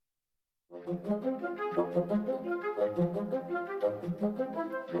The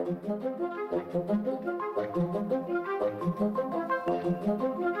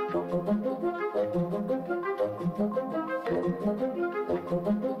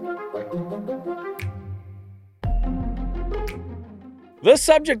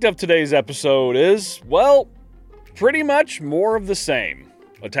subject of today's episode is, well, pretty much more of the same.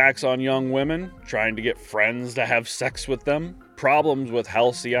 Attacks on young women, trying to get friends to have sex with them, problems with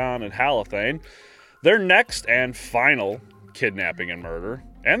Halcyon and Halothane, their next and final kidnapping and murder,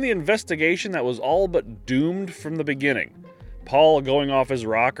 and the investigation that was all but doomed from the beginning. Paul going off his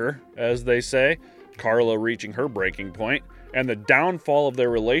rocker, as they say, Karla reaching her breaking point, and the downfall of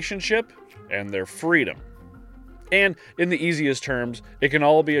their relationship and their freedom. And in the easiest terms, it can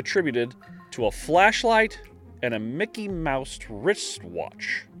all be attributed to a flashlight and a Mickey Mouse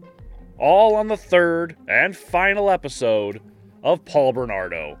wristwatch. All on the third and final episode of Paul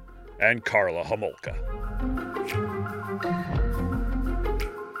Bernardo and Karla Homolka.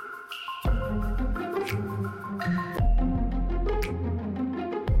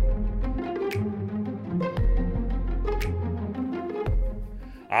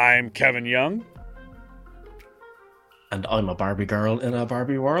 I'm Kevin Young. And I'm a Barbie girl in a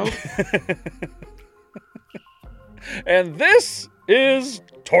Barbie world. And this is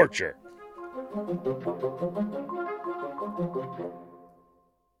Torture.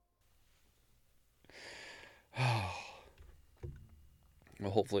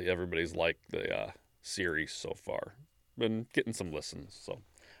 Well, hopefully everybody's liked the series so far. Been getting some listens, so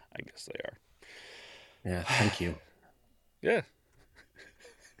I guess they are. Yeah, thank you. Yeah.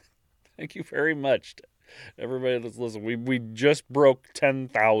 Thank you very much. Everybody that's listening, we just broke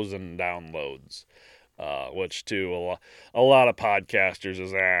 10,000 downloads, which to a lot of podcasters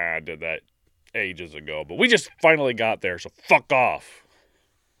is, I did that ages ago, but we just finally got there, so fuck off.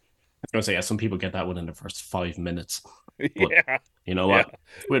 I was going to say, yeah, some people get that within the first 5 minutes. But yeah. You know what? Yeah.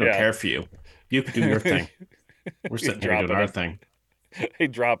 We don't care for you. You can do your thing. We're sitting here doing our thing. They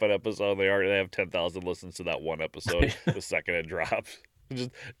drop an episode, they have 10,000 listens to that one episode the second it drops.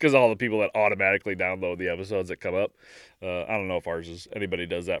 Just because all the people that automatically download the episodes that come up. I don't know if anybody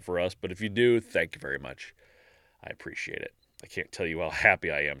does that for us, but if you do, thank you very much. I appreciate it. I can't tell you how happy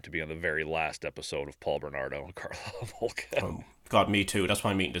I am to be on the very last episode of Paul Bernardo and Karla Homolka. Oh, God, me too. That's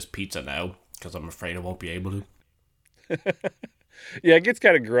why I'm eating this pizza now, because I'm afraid I won't be able to. Yeah, it gets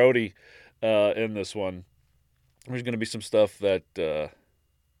kind of grody in this one. There's going to be some stuff that...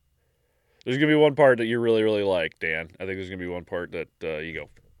 There's going to be one part that you really, really like, Dan. I think there's going to be one part that you go,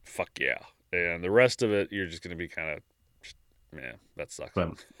 fuck yeah. And the rest of it, you're just going to be kind of, man, that sucks.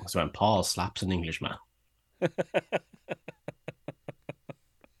 That's when Paul slaps an Englishman.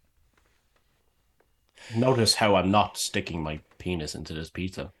 Notice how I'm not sticking my penis into this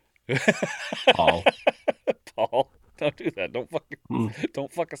pizza. Paul. Paul, don't do that. Don't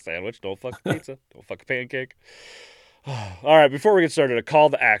fuck a sandwich. Don't fuck a pizza. Don't fuck a pancake. All right, before we get started, a call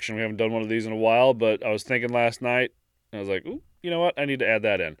to action. We haven't done one of these in a while, but I was thinking last night, and I was like, ooh, you know what? I need to add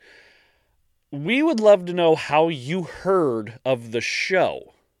that in. We would love to know how you heard of the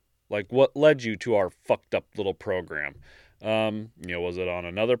show. Like, what led you to our fucked up little program? Was it on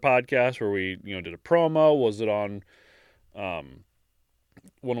another podcast where we, did a promo? Was it on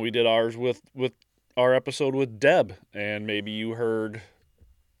when we did ours with our episode with Deb, and maybe you heard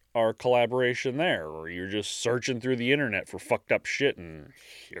our collaboration there, or you're just searching through the internet for fucked up shit, and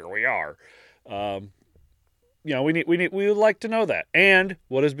here we are. We would like to know that. And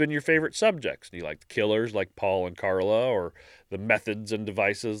what has been your favorite subjects? Do you like the killers like Paul and Karla, or the methods and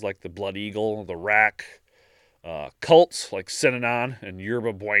devices like the Blood Eagle, the Rack, cults like Synanon and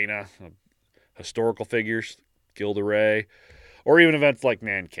Yerba Buena, historical figures, Gilda Ray, or even events like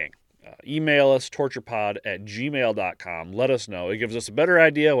Nanking? Email us, torturepod@gmail.com. Let us know. It gives us a better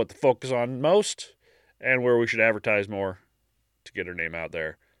idea what to focus on most and where we should advertise more to get our name out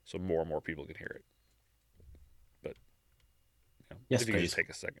there so more and more people can hear it. But yes, if you please. could just take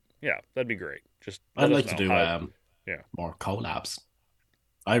a second. Yeah, that'd be great. Just I'd like to do more collabs.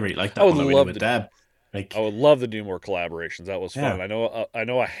 I really like that one we did with Deb. I would love to do more collaborations. That was fun. Yeah. I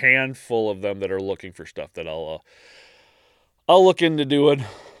know a handful of them that are looking for stuff that I'll look into doing.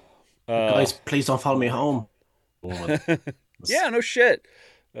 Guys, please don't follow me home. Yeah, no shit.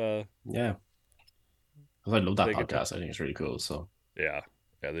 Yeah. Because I love that podcast. I think it's really cool. So yeah,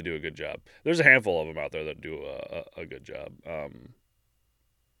 they do a good job. There's a handful of them out there that do a good job.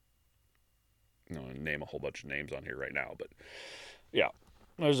 Name a whole bunch of names on here right now, but yeah,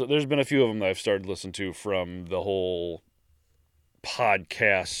 there's been a few of them that I've started listening to from the whole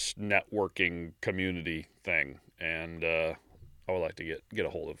podcast networking community thing, and I would like to get a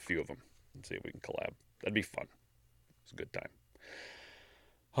hold of a few of them. Let's see if we can collab. That'd be fun. It's a good time.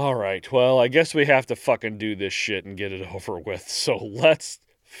 All right, well, I guess we have to fucking do this shit and get it over with. So let's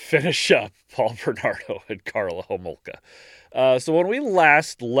finish up Paul Bernardo and Karla Homolka. So when we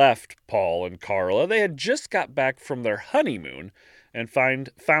last left Paul and Karla, they had just got back from their honeymoon and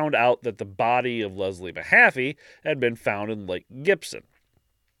found out that the body of Leslie Mahaffey had been found in Lake Gibson.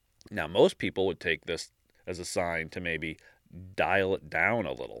 Now, most people would take this as a sign to maybe dial it down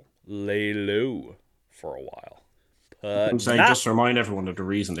a little, lay low for a while. I'm saying, just to remind everyone that the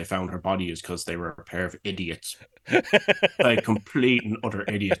reason they found her body is because they were a pair of idiots. Like, complete and utter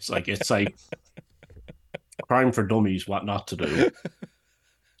idiots. Like, it's like crime for dummies, what not to do.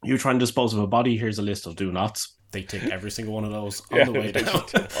 You try and dispose of a body, here's a list of do nots. They tick every single one of those on the way down.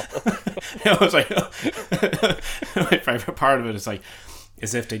 It's like, my favorite part of it is like,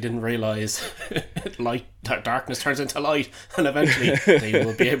 as if they didn't realize darkness turns into light, and eventually they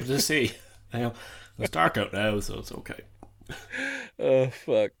will be able to see. You know, it's dark out now, so it's okay. Oh,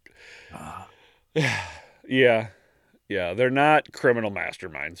 fuck. Yeah. They're not criminal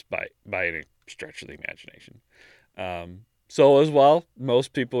masterminds by any stretch of the imagination. So as well,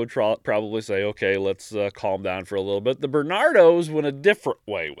 most people would probably say, okay, let's calm down for a little bit. The Bernardos went a different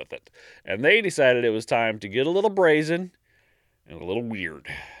way with it, and they decided it was time to get a little brazen and a little weird.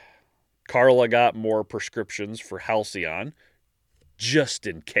 Karla got more prescriptions for Halcyon, just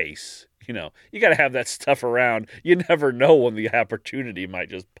in case. You know, you got to have that stuff around. You never know when the opportunity might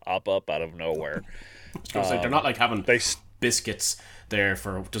just pop up out of nowhere. They're not like having biscuits there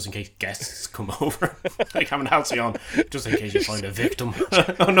for just in case guests come over. Like having Halcyon just in case you find a victim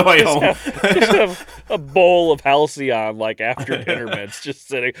on the way home. Just have a bowl of Halcyon like after dinner mints just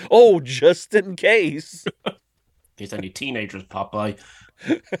sitting. Oh, just in case. In case any teenagers pop by.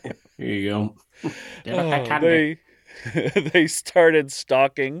 Here you go. They started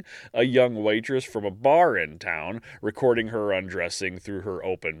stalking a young waitress from a bar in town, recording her undressing through her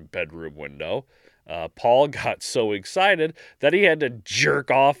open bedroom window. Paul got so excited that he had to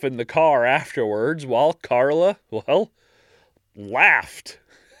jerk off in the car afterwards while Karla, laughed.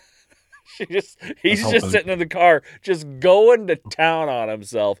 He's just sitting in the car, just going to town on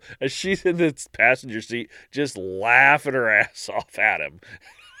himself as she's in the passenger seat, just laughing her ass off at him.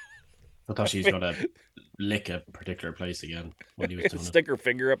 I thought she's going to lick a particular place again when he was doing Stick her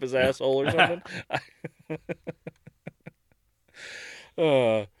finger up his asshole or something.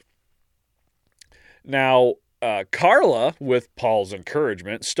 Now, Karla, with Paul's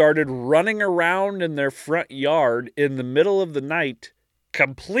encouragement, started running around in their front yard in the middle of the night,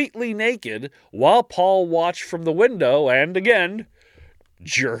 completely naked, while Paul watched from the window and, again,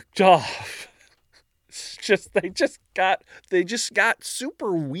 jerked off. They just got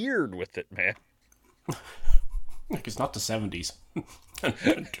super weird with it, man. Like, it's not the 70s.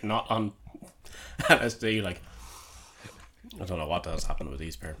 They're not on LSD. Like, I don't know what has happened with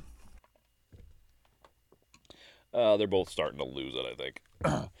these pair. They're both starting to lose it, I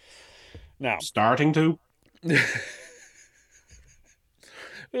think. Now, starting to?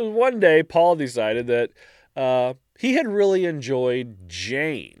 One day, Paul decided that he had really enjoyed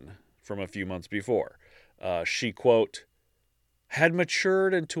Jane from a few months before. She, quote, had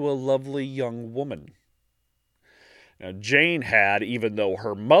matured into a lovely young woman. Now, Jane had, even though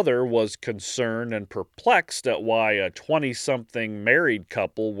her mother was concerned and perplexed at why a 20-something married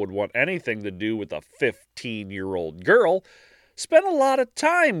couple would want anything to do with a 15-year-old girl, spent a lot of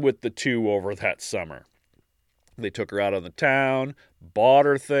time with the two over that summer. They took her out on the town, bought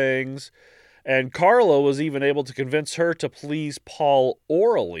her things, and Karla was even able to convince her to please Paul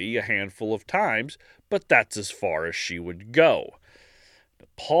orally a handful of times, but that's as far as she would go.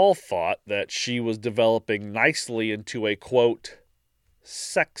 Paul thought that she was developing nicely into a, quote,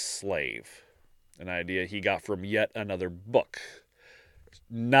 sex slave, an idea he got from yet another book.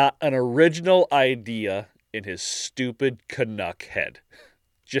 Not an original idea in his stupid Canuck head.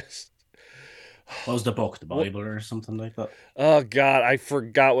 Just... What was the book? The Bible or something like that? Oh, God, I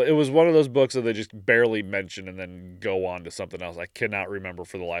forgot. It was one of those books that they just barely mention and then go on to something else. I cannot remember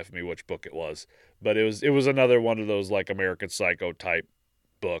for the life of me which book it was. But it was another one of those, like, American Psycho type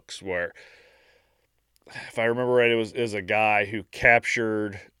books where, if I remember right, it was a guy who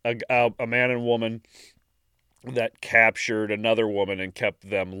captured a man and woman that captured another woman and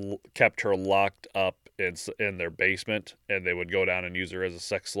kept her locked up in their basement, and they would go down and use her as a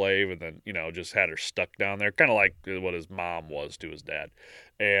sex slave, and then, you know, just had her stuck down there, kind of like what his mom was to his dad.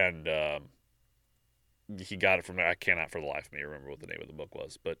 And he got it from there. I cannot for the life of me remember what the name of the book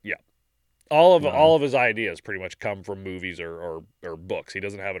was, but yeah. All of his ideas pretty much come from movies or books. He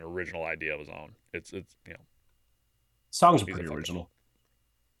doesn't have an original idea of his own. It's you know. Songs are pretty original.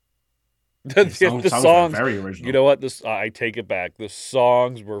 The songs songs were very original. You know what? I take it back. The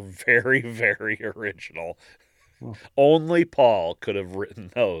songs were very, very original. Only Paul could have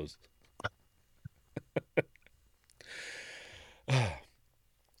written those.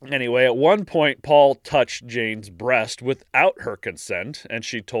 Anyway, at one point, Paul touched Jane's breast without her consent, and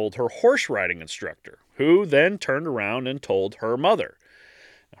she told her horse riding instructor, who then turned around and told her mother.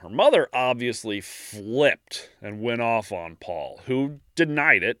 Her mother obviously flipped and went off on Paul, who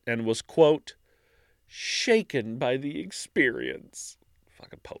denied it and was, quote, shaken by the experience.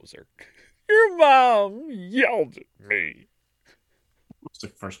 Fucking poser. Your mom yelled at me. It's the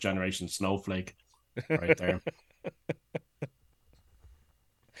first generation snowflake right there.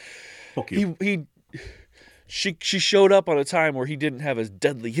 Fuck you. She showed up on a time where he didn't have his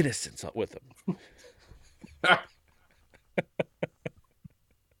deadly innocence with him.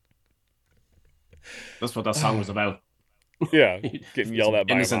 That's what that song was about. Yeah, getting yelled at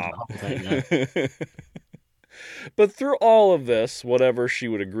by a mom. Yeah. But through all of this, whatever she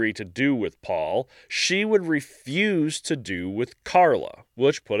would agree to do with Paul, she would refuse to do with Karla,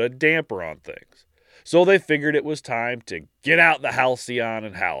 which put a damper on things. So they figured it was time to get out the halcyon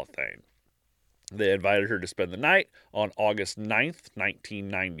and halothane. They invited her to spend the night on August 9th,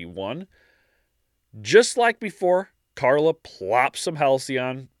 1991. Just like before, Karla plopped some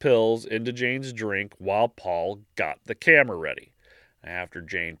halcyon pills into Jane's drink while Paul got the camera ready. After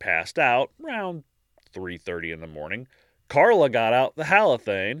Jane passed out, around 3:30 in the morning, Karla got out the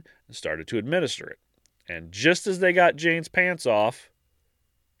halothane and started to administer it. And just as they got Jane's pants off,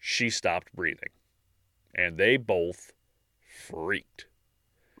 she stopped breathing. And they both freaked.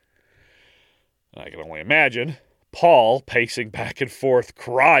 I can only imagine Paul pacing back and forth,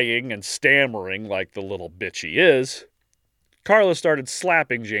 crying and stammering like the little bitch he is. Karla started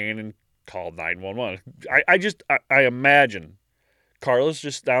slapping Jane and called 911. I imagine Karla's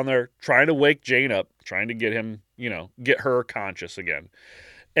just down there trying to wake Jane up, trying to get him, get her conscious again.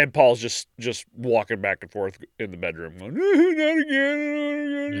 And Paul's just walking back and forth in the bedroom going, not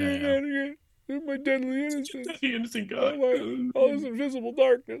again, not again. My deadly innocence. Innocent guy. All this invisible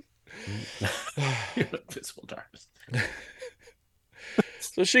darkness. Invisible darkness.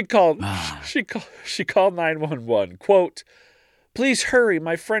 So she called 911. Quote, please hurry,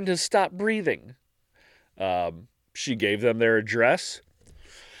 my friend has stopped breathing. She gave them their address.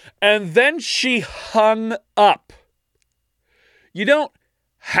 And then she hung up. You don't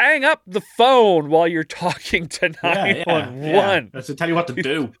hang up the phone while you're talking to 911. Yeah. That's to tell you what to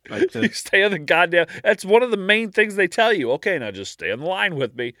do. You stay on the goddamn... That's one of the main things they tell you. Okay, now just stay on the line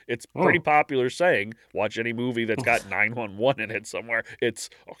with me. It's pretty popular saying. Watch any movie that's got 911 in it somewhere. It's,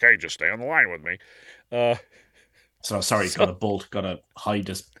 okay, just stay on the line with me. Got a bolt. Got to hide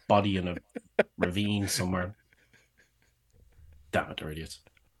this body in a ravine somewhere. Damn it, they're idiots.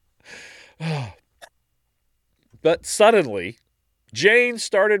 But suddenly... Jane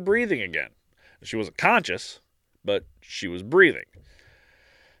started breathing again. She wasn't conscious, but she was breathing.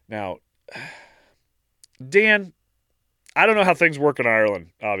 Now, Dan, I don't know how things work in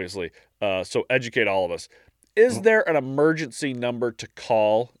Ireland, obviously, so educate all of us. Is there an emergency number to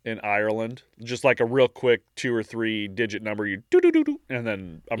call in Ireland? Just like a real quick 2 or 3 digit number, you do, and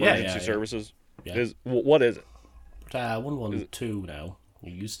then emergency services? Yeah. What is it? 112 now.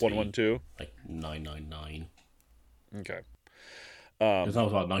 You used to 112? Like 999. Okay. There's no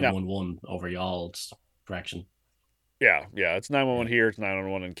about 911 over y'all's direction. Yeah, it's 911 here, it's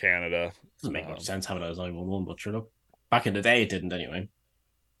 911 in Canada. Doesn't make much sense having it as 911, but sure, look. Back in the day, it didn't anyway.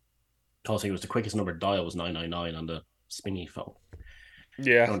 I think it was the quickest number to dial was 999 on the spinny phone.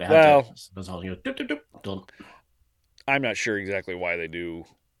 Yeah, that's all you know, done. I'm not sure exactly why they do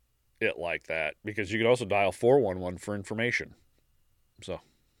it like that, because you can also dial 411 for information. So,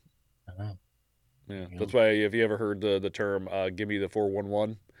 I know. Yeah, that's why if you ever heard the term give me the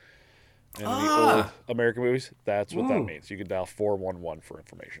 411 in the old American movies, that's what that means. You can dial 411 for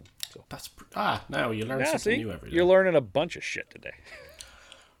information. So now you learn something new every day. You're learning a bunch of shit today.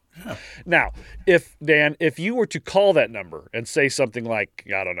 Yeah. Now, if you were to call that number and say something like,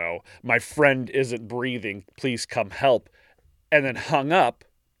 I don't know, my friend isn't breathing, please come help, and then hung up,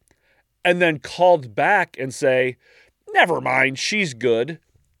 and then called back and say, never mind, she's good,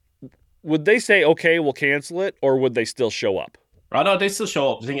 would they say, okay, we'll cancel it, or would they still show up? Right, no, they still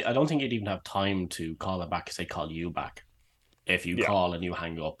show up. I don't think you'd even have time to call it back because they call you back. If you call and you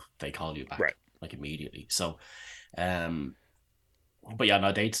hang up, they call you back like immediately. So, but yeah,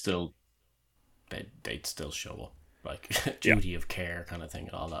 no, they'd still show up, like duty of care kind of thing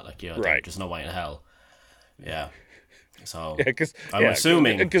and all that. Like, there's no way in hell. Yeah. So I'm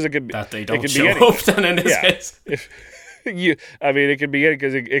assuming because it could be, that they don't show up then in this case. I mean, it could be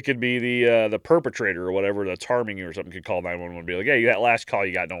because it could be the perpetrator or whatever that's harming you or something could call 911 and be like, hey, that last call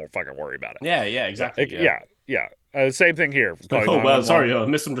you got, don't fucking worry about it. Yeah, exactly. Yeah. Same thing here. Like, oh, well, sorry,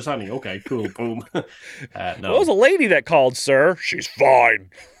 misunderstanding. Okay, cool, boom. No. Well, it was a lady that called, sir. She's fine.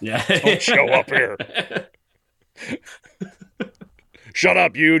 Yeah. Don't show up here. Shut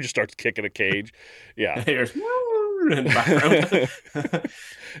up, you. Just starts kicking a cage. Yeah. Here's in the background.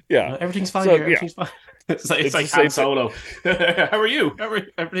 Yeah. Everything's fine here. Everything's fine. It's like Han Solo. How are you?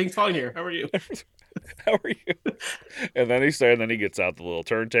 Everything's fine here. How are you? How are you? And then he gets out the little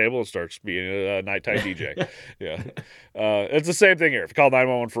turntable and starts being a nighttime DJ. Yeah. It's the same thing here. If you call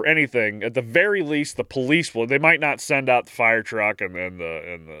 911 for anything, at the very least, the police they might not send out the fire truck and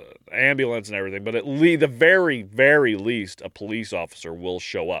the ambulance and everything, but the very, very least, a police officer will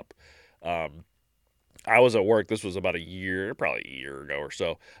show up. I was at work. This was about probably a year ago or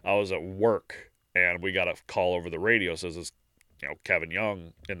so. I was at work and we got a call over the radio. Says this, Kevin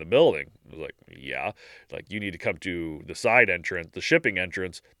Young in the building. I was like, yeah. Like, you need to come to the side entrance, the shipping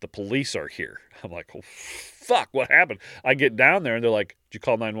entrance. The police are here. I'm like, oh, fuck, what happened? I get down there and they're like, did you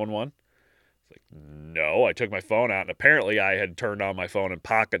call 911? It's like, no, I took my phone out and apparently I had turned on my phone and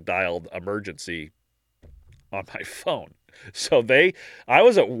pocket dialed emergency on my phone. So I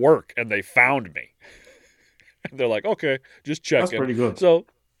was at work and they found me. And they're like, okay, just checking. That's pretty good. So,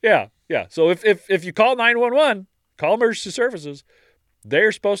 yeah. So if you call 911, call emergency services,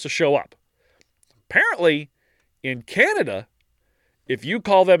 they're supposed to show up. Apparently, in Canada, if you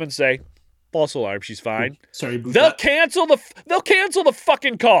call them and say, false alarm, she's fine, they'll cancel the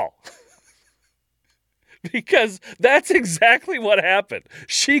fucking call. Because that's exactly what happened.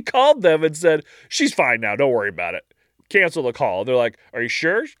 She called them and said, she's fine now, don't worry about it. Cancel the call. They're like, are you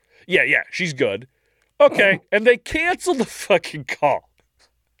sure? Yeah, she's good. Okay, and they canceled the fucking call.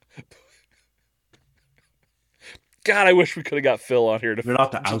 God, I wish we could have got Phil on here to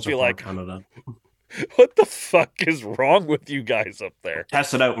be like, Canada. What the fuck is wrong with you guys up there?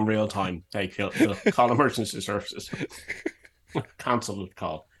 Test it out in real time. Hey, call emergency services. Cancel the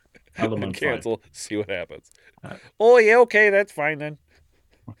call. Tell them I'm cancel. Fine. See what happens. Oh yeah, okay, that's fine then.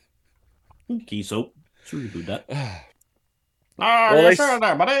 Key soap. Sure you do that. Well, sure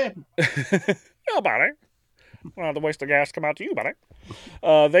there, buddy. Yeah, buddy. Well, the waste of gas come out to you, buddy.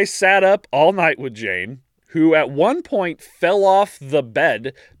 They sat up all night with Jane, who at one point fell off the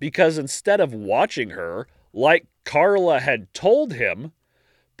bed because instead of watching her, like Karla had told him,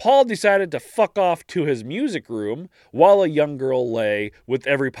 Paul decided to fuck off to his music room while a young girl lay with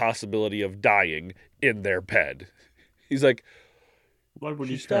every possibility of dying in their bed. He's like, why would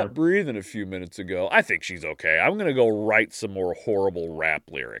you stop breathing a few minutes ago? I think she's okay. I'm going to go write some more horrible rap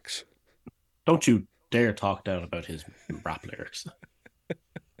lyrics. Don't you dare talk down about his rap lyrics.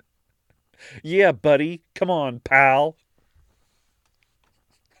 Yeah, buddy. Come on, pal.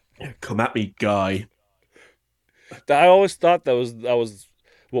 Come at me, guy. I always thought that was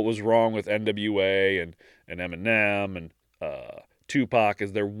what was wrong with NWA and Eminem and Tupac,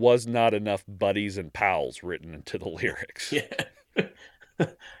 is there was not enough buddies and pals written into the lyrics. Yeah.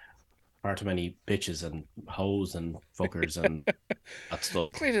 Far too many bitches and hoes and fuckers and that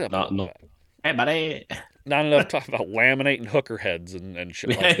stuff. Clean it up. Hey, buddy. Not enough talk about laminating hooker heads and shit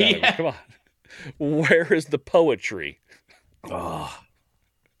like that. Yeah. I mean, come on. Where is the poetry? Oh.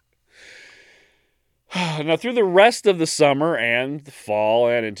 Now, through the rest of the summer and the fall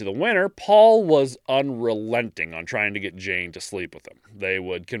and into the winter, Paul was unrelenting on trying to get Jane to sleep with him. They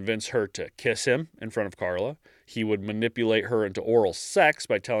would convince her to kiss him in front of Karla. He would manipulate her into oral sex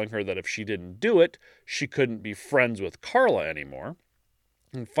by telling her that if she didn't do it, she couldn't be friends with Karla anymore.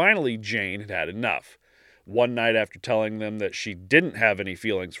 And finally, Jane had had enough. One night after telling them that she didn't have any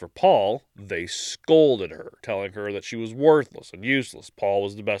feelings for Paul, they scolded her, telling her that she was worthless and useless. Paul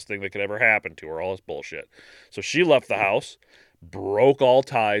was the best thing that could ever happen to her, all this bullshit. So she left the house, broke all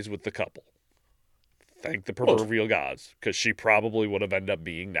ties with the couple. Thank the proverbial gods, because she probably would have ended up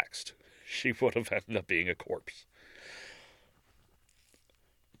being next. She would have ended up being a corpse.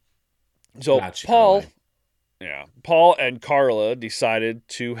 So Paul and Karla decided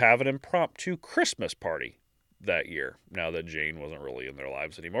to have an impromptu Christmas party that year, now that Jane wasn't really in their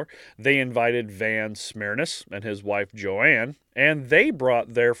lives anymore. They invited Van Smirnis and his wife Joanne, and they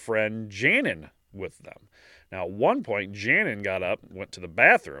brought their friend Janin with them. Now, at one point, Janin got up and went to the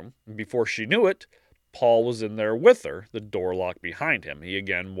bathroom, and before she knew it, Paul was in there with her, the door locked behind him. He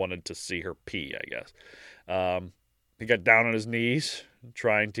again wanted to see her pee, I guess. He got down on his knees,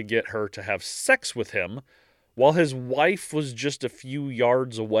 trying to get her to have sex with him, while his wife was just a few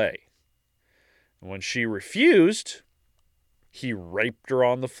yards away. And when she refused, he raped her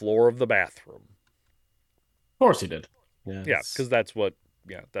on the floor of the bathroom. Of course he did. Yeah, because that's what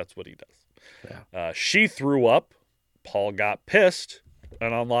he does. Yeah. She threw up. Paul got pissed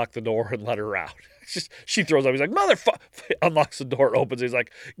and unlocked the door and let her out. She throws up. He's like, motherfucker. Unlocks the door, opens it. He's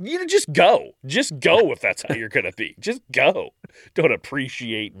like, just go. Just go if that's how you're going to be. Just go. Don't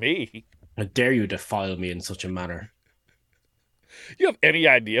appreciate me. How dare you defile me in such a manner? You have any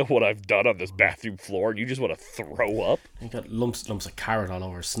idea what I've done on this bathroom floor and you just want to throw up? You got lumps of carrot all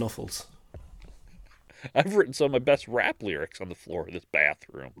over Snuffles. I've written some of my best rap lyrics on the floor of this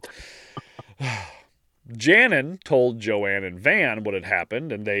bathroom. Janin told Joanne and Van what had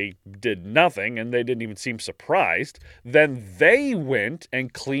happened, and they did nothing, and they didn't even seem surprised. Then they went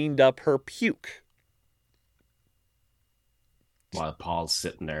and cleaned up her puke. While Paul's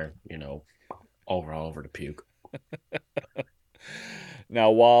sitting there, all over the puke.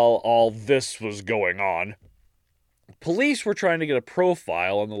 Now, while all this was going on, police were trying to get a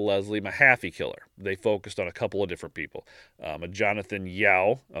profile on the Leslie Mahaffey killer. They focused on a couple of different people. A Jonathan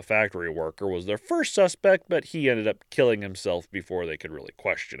Yao, a factory worker, was their first suspect, but he ended up killing himself before they could really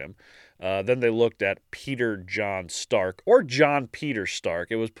question him. Then they looked at Peter John Stark, or John Peter Stark.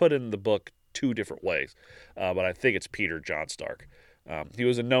 It was put in the book 2 different ways, but I think it's Peter John Stark. He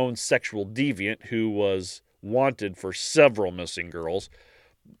was a known sexual deviant who was wanted for several missing girls.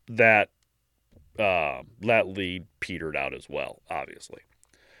 That lead petered out as well, obviously.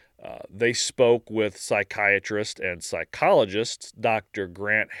 They spoke with psychiatrist and psychologists Dr.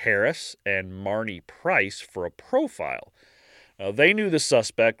 Grant Harris and Marnie Price for a profile. They knew the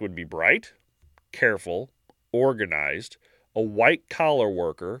suspect would be bright, careful, organized, a white-collar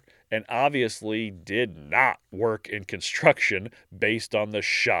worker, and obviously did not work in construction based on the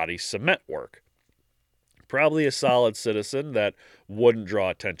shoddy cement work. Probably a solid citizen that wouldn't draw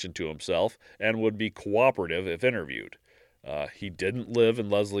attention to himself and would be cooperative if interviewed. He didn't live in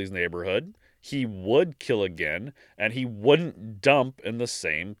Leslie's neighborhood. He would kill again, and he wouldn't dump in the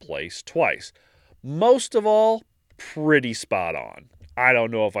same place twice. Most of all, pretty spot on. I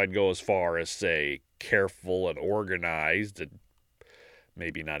don't know if I'd go as far as say careful and organized and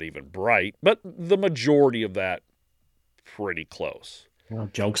maybe not even bright, but the majority of that pretty close. Well,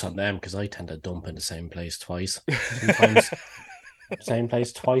 joke's on them, because I tend to dump in the same place twice. Sometimes same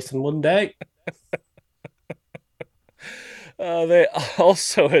place twice in one day. They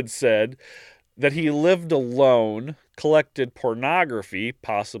also had said that he lived alone, collected pornography,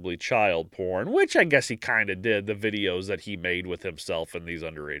 possibly child porn, which I guess he kind of did, the videos that he made with himself and these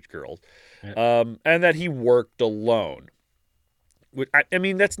underage girls, and that he worked alone. I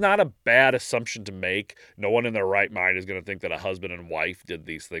mean, that's not a bad assumption to make. No one in their right mind is going to think that a husband and wife did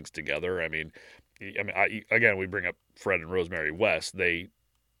these things together. I mean, again, we bring up Fred and Rosemary West. They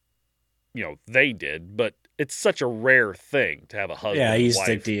did, but it's such a rare thing to have a husband and wife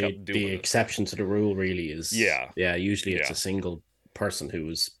like the exception to the rule really is. Yeah, usually it's a single person who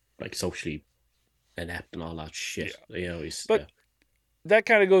is like socially inept and all that shit. Yeah. That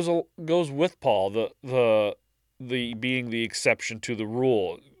kind of goes with Paul, the being the exception to the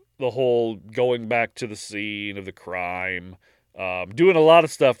rule, the whole going back to the scene of the crime, doing a lot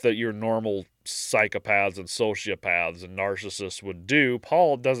of stuff that your normal psychopaths and sociopaths and narcissists would do.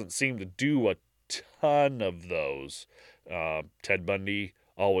 Paul doesn't seem to do a ton of those. Ted Bundy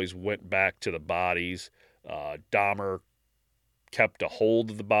always went back to the bodies. Dahmer kept a hold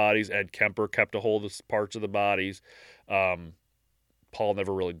of the bodies. Ed Kemper kept a hold of parts of the bodies. Paul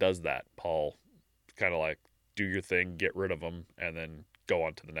never really does that. Paul kind of like, do your thing, get rid of them, and then go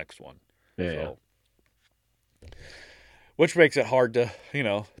on to the next one. Yeah. Which makes it hard to,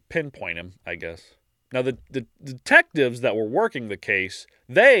 pinpoint him, I guess. Now, the detectives that were working the case,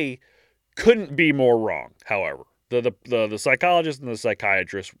 they couldn't be more wrong, however. The psychologist and the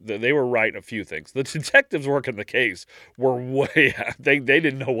psychiatrist, they were right in a few things. The detectives working the case were they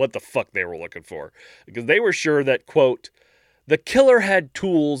didn't know what the fuck they were looking for. Because they were sure that, quote, the killer had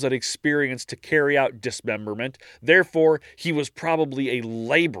tools and experience to carry out dismemberment. Therefore, he was probably a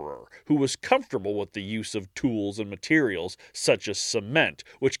laborer who was comfortable with the use of tools and materials such as cement,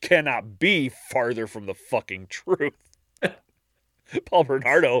 which cannot be farther from the fucking truth. Paul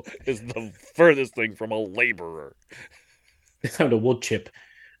Bernardo is the furthest thing from a laborer. They found a wood chip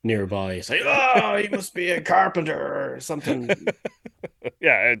nearby. It's like, oh, he must be a carpenter or something.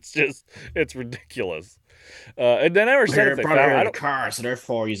 Yeah, it's ridiculous. And then I never said if they found a car, so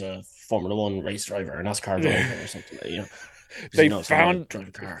therefore he's a Formula One race driver, a NASCAR driver or something. They found drive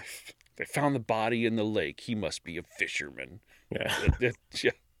a car. They found the body in the lake. He must be a fisherman. Yeah,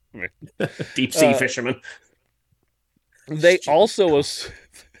 deep sea fisherman. They also assumed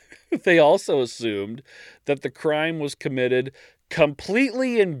that the crime was committed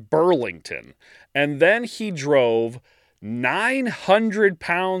completely in Burlington, and then he drove 900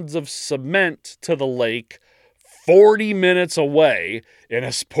 pounds of cement to the lake 40 minutes away in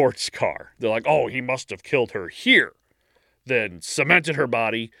a sports car. They're like, oh, he must have killed her here. Then cemented her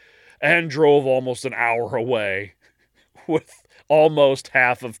body and drove almost an hour away with almost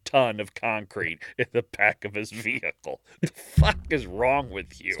half a ton of concrete in the back of his vehicle. The fuck is wrong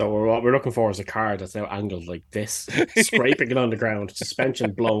with you? So what we're looking for is a car that's now angled like this, scraping it on the ground,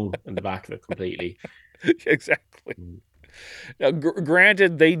 suspension blown in the back of it completely. Exactly. Now,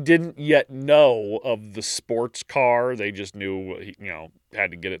 granted, they didn't yet know of the sports car. They just knew,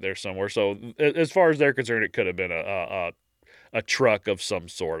 had to get it there somewhere. So as far as they're concerned, it could have been a truck of some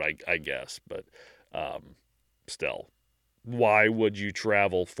sort, I guess. But still, why would you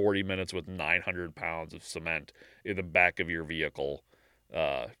travel 40 minutes with 900 pounds of cement in the back of your vehicle?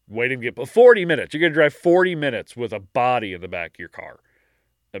 Waiting to get 40 minutes. You're going to drive 40 minutes with a body in the back of your car.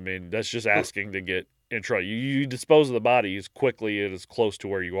 I mean, that's just asking to get in trouble. You dispose of the body as quickly and as close to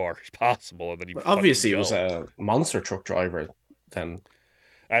where you are as possible. And then obviously it was a monster truck driver then.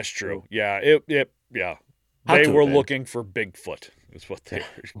 That's true. Yeah. Yeah. They were looking for Bigfoot. Is what they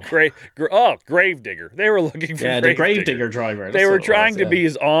were. Gravedigger. They were looking for the Gravedigger driver. They were trying to be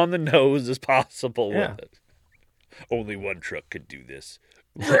as on the nose as possible with it. Only one truck could do this.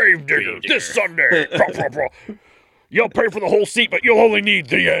 Gravedigger, this Sunday. You'll pay for the whole seat, but you'll only need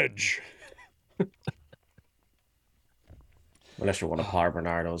the edge. Unless you're one of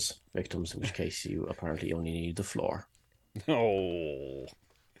Bernardo's victims, in which case you apparently only need the floor. Oh.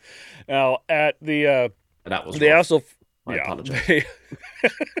 Now, at the... that was they rough. also... I apologize.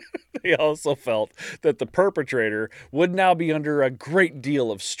 They also felt that the perpetrator would now be under a great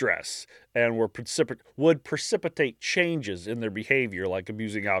deal of stress and would precipitate changes in their behavior, like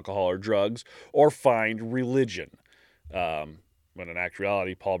abusing alcohol or drugs, or find religion. When in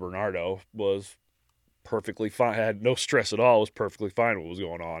actuality, Paul Bernardo was perfectly fine, had no stress at all, was perfectly fine with what was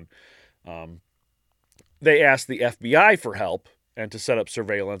going on. They asked the FBI for help and to set up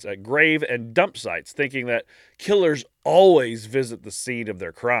surveillance at grave and dump sites, thinking that killers always visit the scene of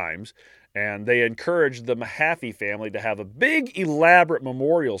their crimes, and they encouraged the Mahaffey family to have a big, elaborate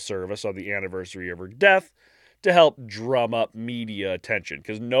memorial service on the anniversary of her death to help drum up media attention,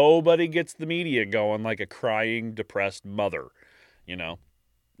 because nobody gets the media going like a crying, depressed mother,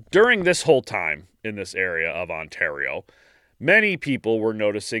 During this whole time in this area of Ontario, many people were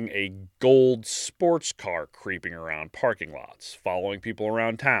noticing a gold sports car creeping around parking lots, following people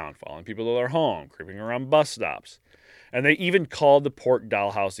around town, following people to their home, creeping around bus stops. And they even called the Port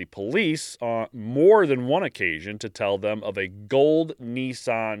Dalhousie police on more than one occasion to tell them of a gold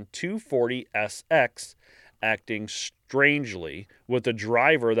Nissan 240 SX acting strangely with a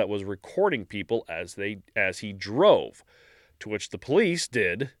driver that was recording people as he drove, to which the police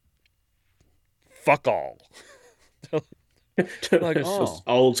did fuck all. Like, just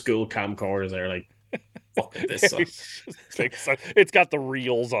old school camcorders. They're like, fuck this. It's got the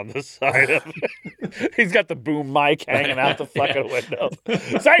reels on the side of it. He's got the boom mic hanging out the fucking window.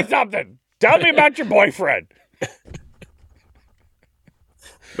 Say something. Tell me about your boyfriend.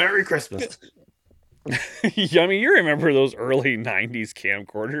 Merry Christmas. I mean, you remember those early 90s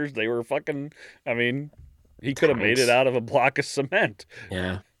camcorders? They were fucking, he could have made it out of a block of cement.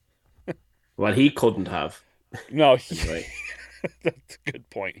 Yeah. Well, he couldn't have. No, anyway. That's a good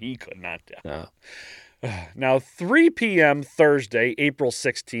point. He could not have. No. Now, 3 p.m. Thursday, April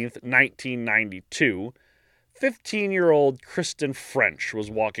 16th, 1992, 15-year-old Kristen French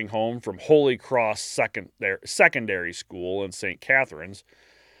was walking home from Holy Cross Secondary School in St. Catharines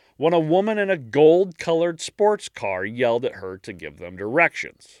when a woman in a gold-colored sports car yelled at her to give them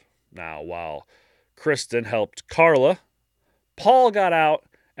directions. Now, while Kristen helped Karla, Paul got out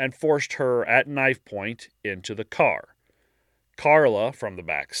and forced her at knife point into the car. Karla, from the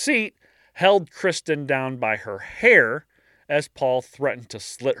back seat, held Kristen down by her hair as Paul threatened to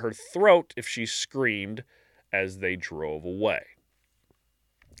slit her throat if she screamed as they drove away.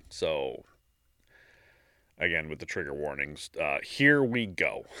 So, again, with the trigger warnings, here we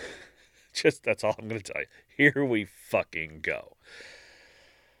go. That's all I'm going to tell you. Here we fucking go.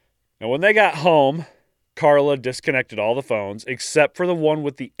 Now, when they got home, Karla disconnected all the phones except for the one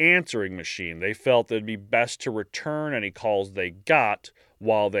with the answering machine. They felt it'd be best to return any calls they got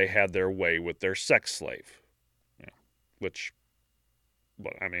while they had their way with their sex slave.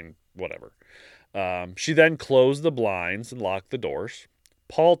 Whatever. She then closed the blinds and locked the doors.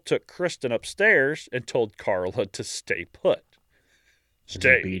 Paul took Kristen upstairs and told Karla to stay put.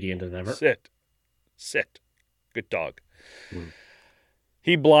 Stay. Obedient as ever. Sit. Good dog.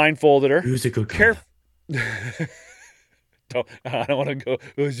 He blindfolded her. Who's a good guy? I don't want to go,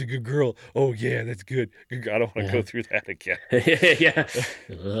 oh, she's a good girl. Oh, yeah, that's good. I don't want to go through that again. Yeah.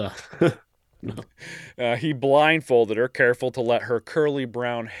 No. He blindfolded her, careful to let her curly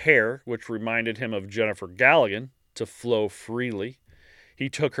brown hair, which reminded him of Jennifer Galligan, to flow freely. He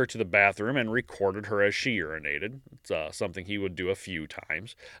took her to the bathroom and recorded her as she urinated. It's something he would do a few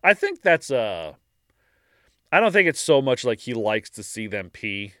times. I think that's I don't think it's so much like he likes to see them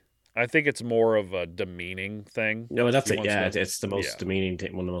pee. I think it's more of a demeaning thing. No, that's it. Yeah, it's the most demeaning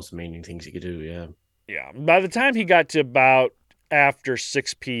thing. One of the most demeaning things you could do. Yeah. Yeah. By the time he got to about after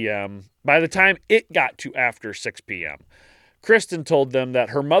 6 p.m., by the time it got to after 6 p.m., Kristen told them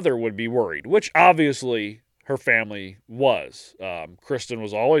that her mother would be worried, which obviously her family was. Kristen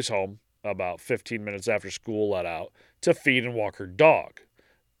was always home about 15 minutes after school let out to feed and walk her dog.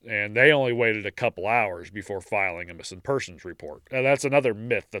 And they only waited a couple hours before filing a missing persons report. And that's another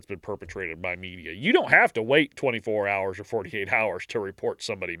myth that's been perpetrated by media. You don't have to wait 24 hours or 48 hours to report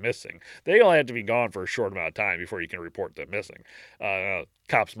somebody missing. They only have to be gone for a short amount of time before you can report them missing.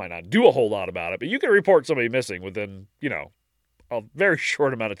 Cops might not do a whole lot about it, but you can report somebody missing within, a very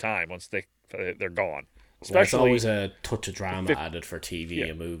short amount of time once they're gone. Especially, it's always a touch of drama added for TV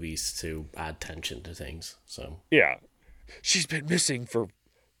and movies to add tension to things. So yeah, she's been missing for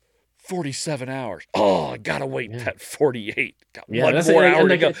 47 hours. Oh, I gotta wait that 48. Got one more hour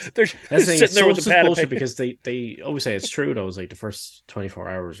to go. They're sitting there with the pad of paper. Because they always say it's true though. It's like the first 24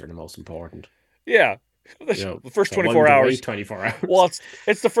 hours are the most important. Yeah. The first 24 hours. 24 hours. Well,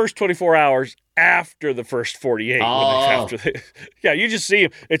 it's the first 24 hours after the first 48. Yeah, you just see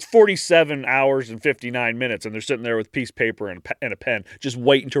them. It's 47 hours and 59 minutes, and they're sitting there with a piece of paper and a pen, just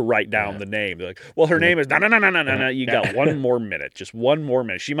waiting to write down the name. They're like, well, her name is no. You got one more minute. Just one more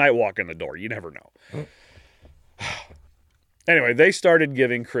minute. She might walk in the door. You never know. Anyway, they started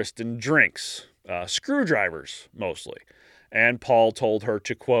giving Kristen drinks, screwdrivers mostly, and Paul told her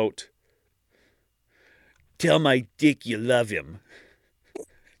to, quote, tell my dick you love him.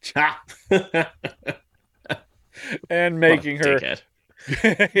 And making her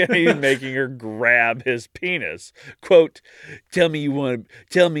he's making her grab his penis. Quote, tell me you want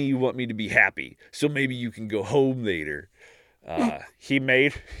me to be happy, so maybe you can go home later. He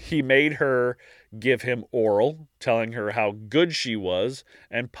made her give him oral, telling her how good she was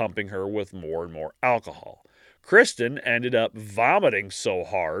and pumping her with more and more alcohol. Kristen ended up vomiting so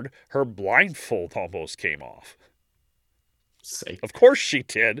hard, her blindfold almost came off. Sake. Of course she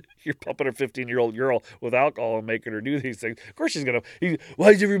did. You're pumping a 15-year-old girl with alcohol and making her do these things. Of course she's going to...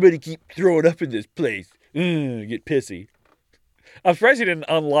 Why does everybody keep throwing up in this place? Get pissy. I'm surprised he didn't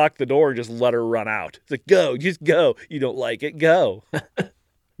unlock the door and just let her run out. It's like, go, just go. You don't like it, go.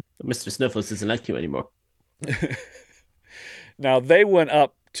 Mr. Sniffles doesn't like you anymore. Now, they went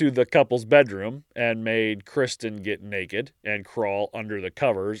up to the couple's bedroom and made Kristen get naked and crawl under the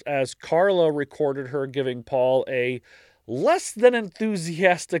covers as Karla recorded her giving Paul a less than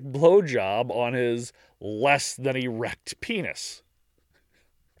enthusiastic blowjob on his less than erect penis.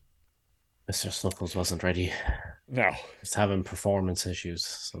 Mr. Snuffles wasn't ready. No. He's having performance issues,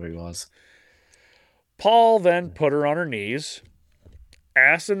 so he was. Paul then put her on her knees,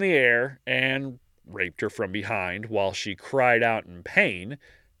 ass in the air, and raped her from behind while she cried out in pain,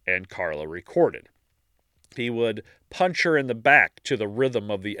 and Karla recorded. He would punch her in the back to the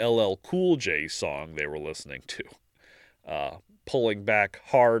rhythm of the LL Cool J song they were listening to, pulling back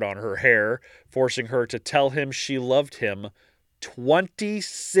hard on her hair, forcing her to tell him she loved him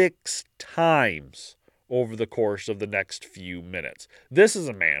 26 times over the course of the next few minutes. This is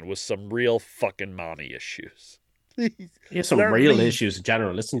a man with some real fucking mommy issues. He has some real issues in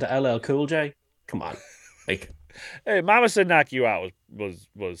general. Listen to LL Cool J. Come on. Hey, Mama Said Knock You Out was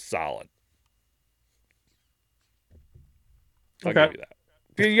solid. I'll give you that.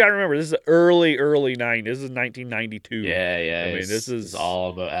 You gotta remember, this is early 90s. This is 1992. Yeah. I mean, this is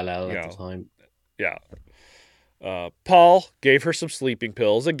all about LL at the time. Yeah. Paul gave her some sleeping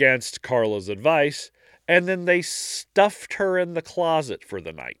pills against Karla's advice, and then they stuffed her in the closet for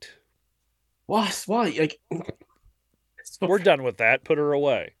the night. What? Why? We're done with that. Put her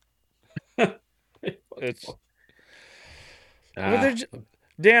away.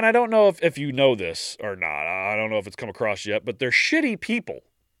 Dan, I don't know if you know this or not. I don't know if it's come across yet, but they're shitty people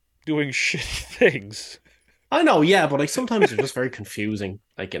doing shitty things. I know, yeah, but sometimes they're just very confusing,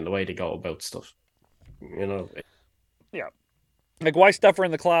 in the way they go about stuff. Yeah. Why stuff her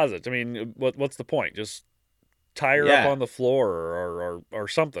in the closet? I mean, what's the point? Just tie her up on the floor or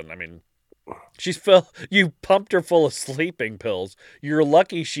something. I mean, you pumped her full of sleeping pills. You're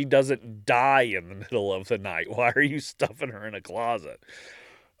lucky she doesn't die in the middle of the night. Why are you stuffing her in a closet?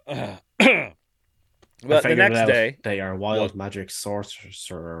 But the next day, they are wild magic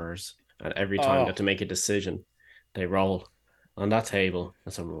sorcerers, and every time they have to make a decision, they roll on that table,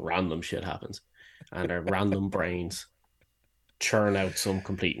 and some random shit happens, and their random brains churn out some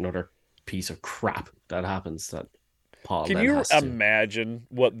complete another piece of crap that happens that Paul can then you has to... imagine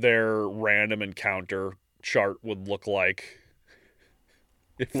what their random encounter chart would look like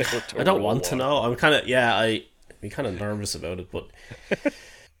if they were to I don't want roll to know. I'm kind of I'd be kind of nervous about it, but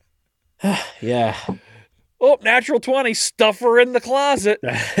yeah. Oh, natural 20, stuff her in the closet.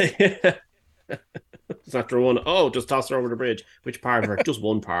 It's after one. Oh, just toss her over the bridge. Which part of her? Just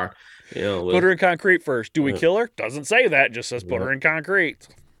one part. Put her in concrete first. Do we kill her? Doesn't say that. Just says put her in concrete.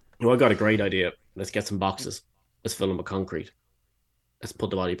 Well, I got a great idea. Let's get some boxes. Let's fill them with concrete. Let's put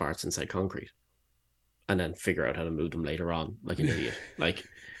the body parts inside concrete, and then figure out how to move them later on, like an idiot. Like,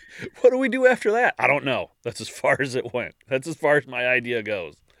 what do we do after that? I don't know. That's as far as it went. That's as far as my idea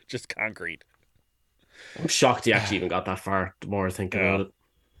goes. Just concrete. I'm shocked he actually even got that far. The more I think about it.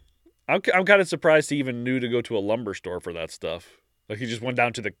 I'm kind of surprised he even knew to go to a lumber store for that stuff. Like, he just went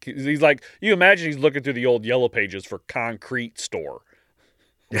down to he's like, you imagine he's looking through the old yellow pages for concrete store.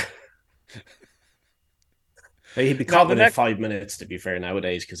 He'd be caught within 5 minutes, to be fair,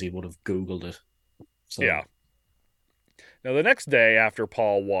 nowadays, because he would have Googled it. So. Yeah. Now, the next day, after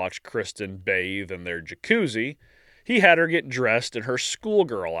Paul watched Kristen bathe in their jacuzzi, he had her get dressed in her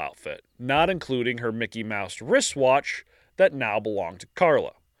schoolgirl outfit, not including her Mickey Mouse wristwatch that now belonged to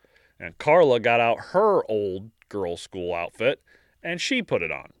Karla. And Karla got out her old girl school outfit, and she put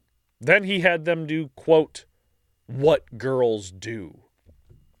it on. Then he had them do, quote, what girls do.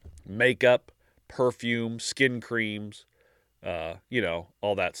 Makeup, perfume, skin creams,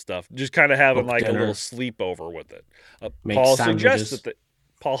 all that stuff. Just kind of having like dinner. A little sleepover with it.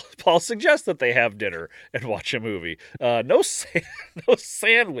 Paul suggests that they have dinner and watch a movie. No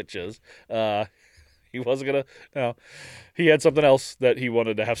sandwiches. He wasn't gonna. No, he had something else that he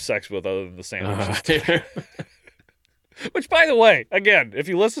wanted to have sex with other than the sandwiches. Which, by the way, again, if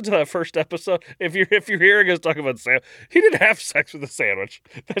you listen to that first episode, if you're hearing us talk about sandwich, he didn't have sex with a sandwich.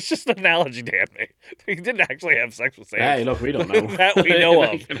 That's just an analogy Dan made. He didn't actually have sex with sandwich. Hey, look, we don't know. That we know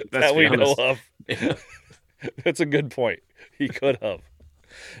of. That we honest. know of. Yeah. That's a good point. He could have.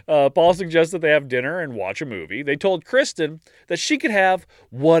 Paul suggests that they have dinner and watch a movie. They told Kristen that she could have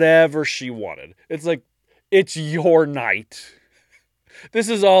whatever she wanted. It's like, it's your night. This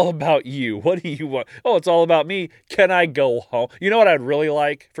is all about you. What do you want? Oh, it's all about me. Can I go home? You know what I'd really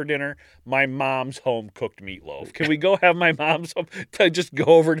like for dinner? My mom's home-cooked meatloaf. Can we go have my mom's home? Just go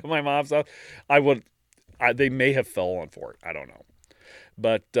over to my mom's house? They may have fallen for it. I don't know.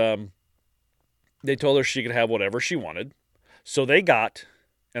 But they told her she could have whatever she wanted. So they got,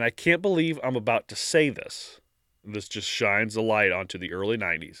 and I can't believe I'm about to say this. This just shines a light onto the early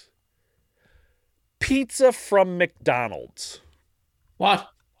 90s. Pizza from McDonald's. What?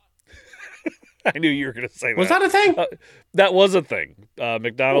 I knew you were going to say that. Was that a thing? That was a thing.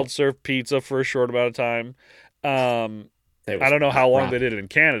 McDonald's served pizza for a short amount of time. I don't know how long they did it in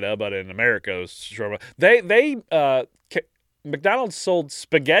Canada, but in America, it was short. McDonald's sold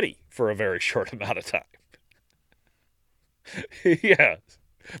spaghetti for a very short amount of time. Yeah.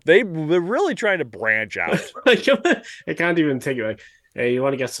 They were really trying to branch out. I can't even think of it. Hey, you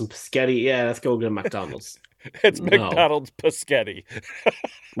want to get some spaghetti? Yeah, let's go to McDonald's. It's McDonald's Pescetti.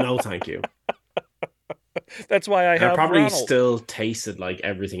 No, thank you. That's why I have probably Ronald. Still tasted like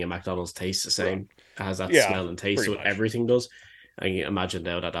everything at McDonald's tastes the same. It has that smell and taste, so everything does. I can imagine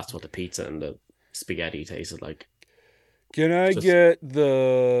now that's what the pizza and the spaghetti tasted like. Can I get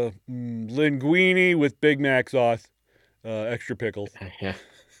the linguine with Big Mac sauce, extra pickles? Yeah.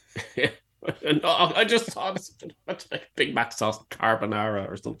 No, I just thought it's like Big Mac sauce carbonara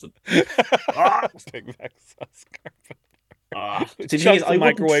or something. Big Mac sauce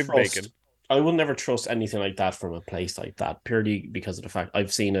carbonara. I will never trust anything like that from a place like that, purely because of the fact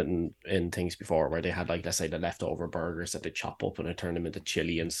I've seen it in things before where they had, like, let's say, the leftover burgers that they chop up and they turn them into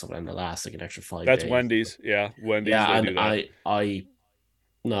chili and stuff, and they last like an extra 5 days. That's Wendy's. Yeah, Wendy's. Yeah, and do that. I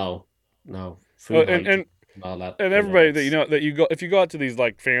no food and everybody that you go, if you go out to these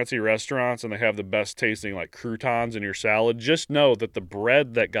like fancy restaurants and they have the best tasting like croutons in your salad, just know that the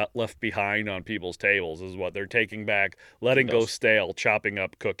bread that got left behind on people's tables is what they're taking back, letting go stale, chopping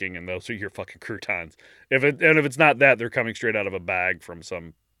up, cooking, and those are your fucking croutons. If it's not that, they're coming straight out of a bag from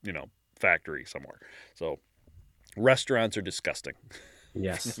some factory somewhere. So restaurants are disgusting.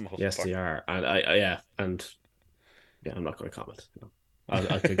 Yes, they are, and I'm not going to comment.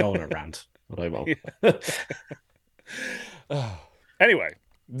 I could go on a rant. But I won't. Anyway,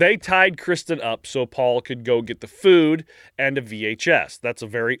 They tied Kristen up so Paul could go get the food and a VHS. That's a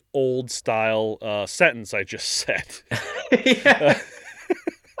very old-style sentence I just said.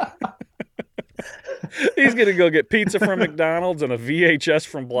 He's going to go get pizza from McDonald's and a VHS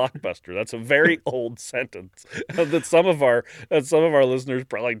from Blockbuster. That's a very old sentence that some of our listeners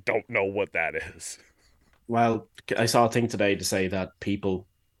probably don't know what that is. Well, I saw a thing today to say that people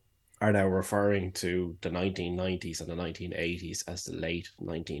are now referring to the 1990s and the 1980s as the late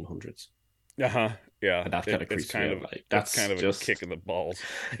 1900s. Yeah. And that kind of creeps me out. That's kind of just a kick in the balls.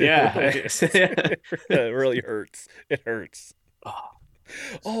 Yeah. It really hurts. It hurts.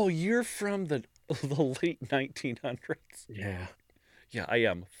 Oh, you're from the late 1900s? Yeah. Yeah, I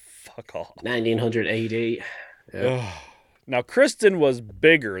am. Fuck off. 1980. Yeah. Now, Kristen was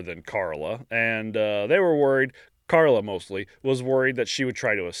bigger than Karla, and they were worried, Karla mostly, was worried that she would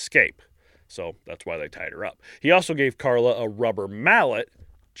try to escape. So that's why they tied her up. He also gave Karla a rubber mallet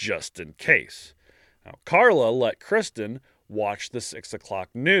just in case. Now, Karla let Kristen watch the 6 o'clock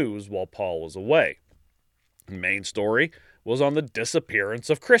news while Paul was away. The main story was on the disappearance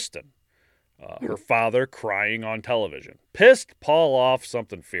of Kristen. Her father crying on television. Pissed Paul off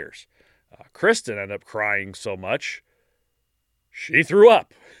something fierce. Kristen ended up crying so much, she threw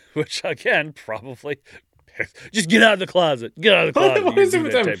up. Which, again, probably... Just get out of the closet. Get out of the closet. What is it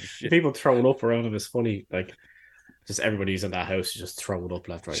with them? People throwing up around him is funny. Like, just everybody's in that house just throwing up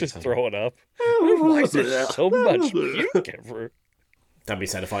left, right. Just throwing up. Why is there so much puke ever? That being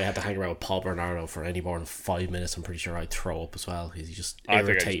said, if I had to hang around with Paul Bernardo for any more than 5 minutes, I'm pretty sure I'd throw up as well. He's just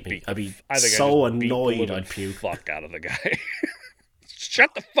irritate me. I'd be so annoyed I'd puke. Fuck out of the guy.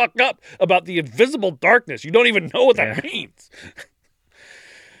 Shut the fuck up about the invisible darkness. You don't even know what that means.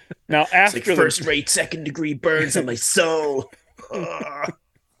 Now, after it's like first-rate, second-degree burns on my soul.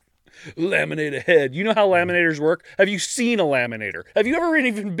 Laminate head. You know how laminators work? Have you seen a laminator? Have you ever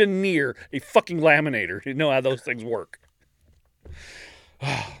even been near a fucking laminator to know how those things work?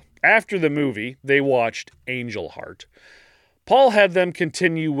 After the movie, they watched Angel Heart. Paul had them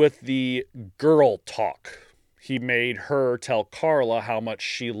continue with the girl talk. He made her tell Karla how much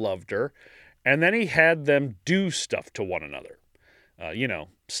she loved her, and then he had them do stuff to one another.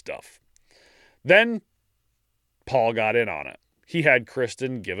 Stuff. Then Paul got in on it. He had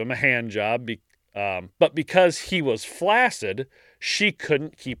Kristen give him a hand job, but because he was flaccid, she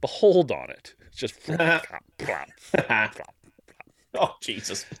couldn't keep a hold on it. It's just flop, flop, flop, flop. Oh,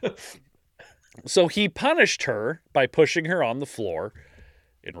 Jesus. So he punished her by pushing her on the floor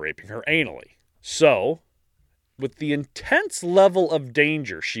and raping her anally. So, with the intense level of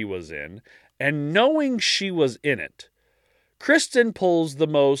danger she was in, and knowing she was in it, Kristen pulls the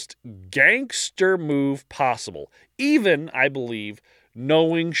most gangster move possible, even, I believe,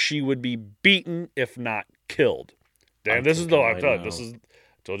 knowing she would be beaten if not killed. Dan, I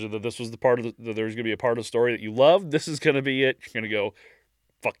told you that this was the part of that there was going to be a part of the story that you loved. This is going to be it. You're going to go,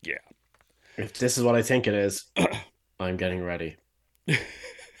 fuck yeah. If this is what I think it is, I'm getting ready.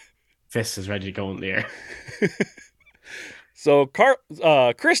 Fist is ready to go in the air. So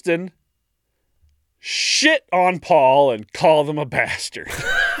Kristen shit on Paul and called him a bastard.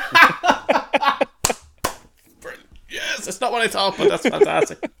 Yes, that's not what I thought, but that's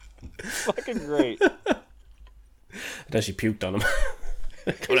fantastic. Fucking great. And then she puked on him.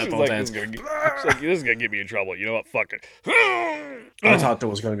 This is going to get me in trouble. You know what? Fuck it. I thought there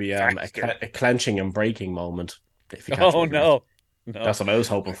was going to be a clenching and breaking moment. No. That's what I was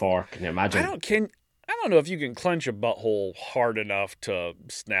hoping for. Can you imagine? I don't know if you can clench a butthole hard enough to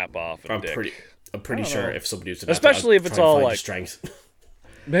snap off a dick. I'm pretty sure if somebody was to especially if it's all like strength.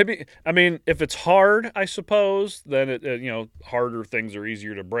 Maybe, I mean, if it's hard, I suppose, then it harder things are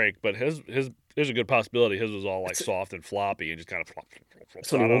easier to break. But his there's a good possibility his was all like soft and floppy and just kind of flop.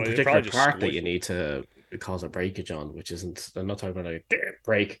 It's only one particular part that you need to cause a breakage on, which isn't. I'm not talking about a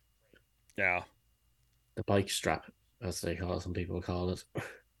break. Yeah, the bike strap, as they call it. Some people call it.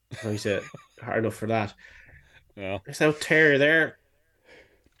 I said hard enough for that. Yeah, there's no tear there.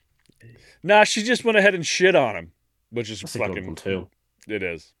 Nah, she just went ahead and shit on him, which is that's fucking a good one too. It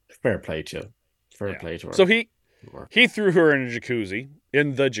is. Fair play to you. Fair play to her. So he threw her in the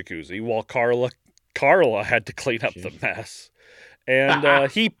jacuzzi, while Karla had to clean up the mess.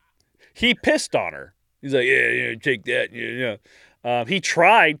 And he pissed on her. He's like, yeah, take that. Yeah. He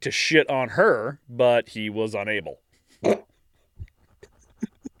tried to shit on her, but he was unable.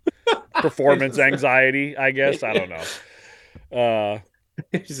 Performance anxiety, I guess. I don't know.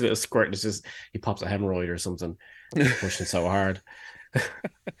 He's a squirt. It's just he pops a hemorrhoid or something. Pushing so hard.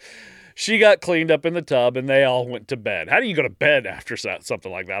 She got cleaned up in the tub, and they all went to bed. How do you go to bed after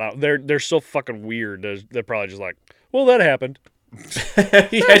something like that? They're so fucking weird. They're probably just like, well, that happened.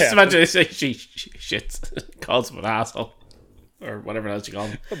 Just imagine she shits, calls him an asshole. Or whatever else you call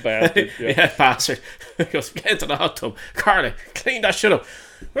him. A bastard. Yeah, bastard. He goes, get into the hot tub. Karla, clean that shit up.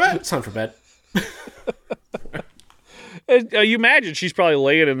 Right, it's time for bed. You imagine she's probably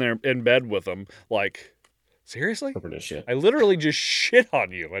laying in there in bed with him, like, seriously? Shit. I literally just shit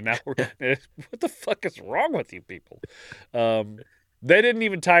on you, and now what the fuck is wrong with you people? They didn't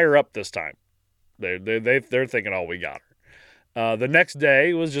even tie her up this time. They're thinking, oh, we got her. The next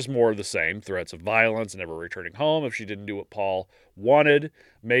day was just more of the same. Threats of violence, never returning home if she didn't do what Paul wanted,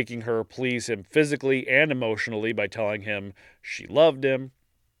 making her please him physically and emotionally by telling him she loved him,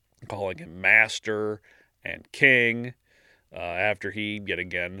 calling him master and king, after he, yet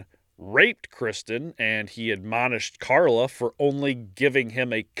again, raped Kristen, and he admonished Karla for only giving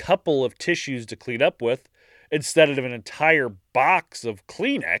him a couple of tissues to clean up with instead of an entire box of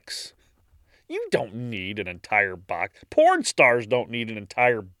Kleenex. You don't need an entire box. Porn stars don't need an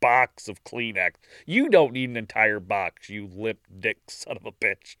entire box of Kleenex. You don't need an entire box, you lip dick son of a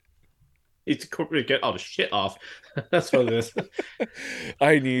bitch. It's to get all the shit off. That's what it is.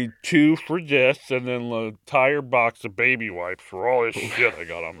 I need 2 for this and then an entire box of baby wipes for all this shit I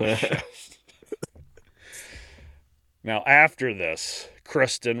got on my chest. Now, after this,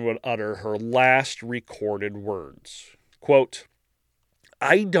 Kristen would utter her last recorded words. Quote,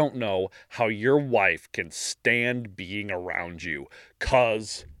 I don't know how your wife can stand being around you,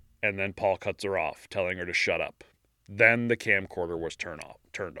 'cause, and then Paul cuts her off, telling her to shut up. Then the camcorder was turned off.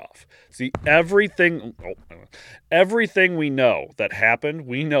 See, everything we know that happened,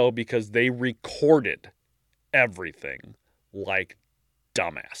 we know because they recorded everything like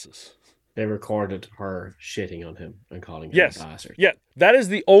dumbasses. They recorded her shitting on him and calling him a bastard. Yeah, that is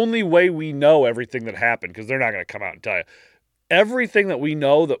the only way we know everything that happened, because they're not going to come out and tell you. Everything that we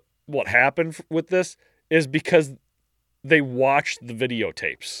know that what happened with this is because they watched the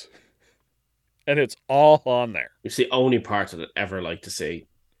videotapes. And it's all on there. It's the only part that I'd ever like to see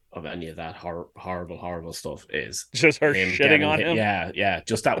of any of that horrible stuff is just her shitting on him. Yeah.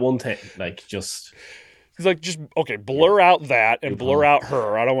 Just that one thing. Like, just... He's like, just, okay, blur out that and blur out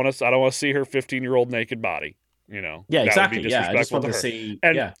her. I don't want to see her 15-year-old naked body. You know? Yeah, exactly. Yeah, I just want to see...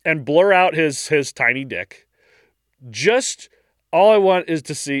 And blur out his tiny dick. Just... All I want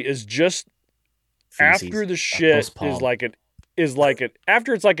to see is just feces. After the shit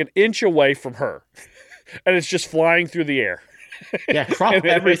after it's like an inch away from her, and it's just flying through the air. Yeah, crop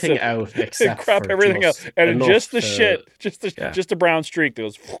everything out except crop everything out, and just the shit, just a brown streak that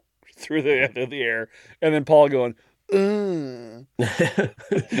goes through the air, and then Paul going, because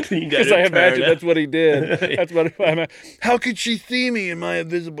I imagine that's what he did. That's what I meant. How could she see me in my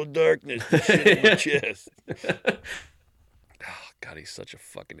invisible darkness? The shit on my chest. God, he's such a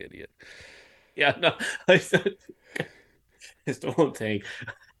fucking idiot. Yeah, no, it's the one thing.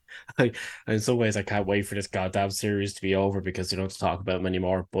 In some ways, I can't wait for this goddamn series to be over because they don't have to talk about him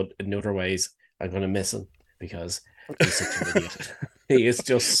anymore. But in other ways, I'm going to miss him because he's such an idiot. He is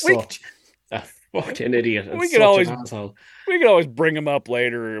just such a fucking idiot. We can always bring him up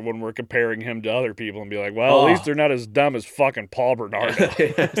later when we're comparing him to other people and be like, well, at least they're not as dumb as fucking Paul Bernardo.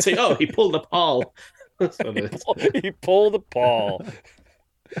 Say, he pulled a Paul. He pulled a Paul.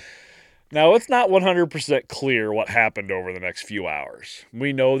 Now, it's not 100% clear what happened over the next few hours.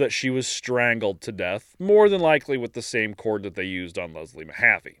 We know that she was strangled to death, more than likely with the same cord that they used on Leslie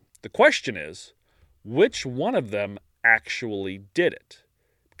Mahaffey. The question is, which one of them actually did it?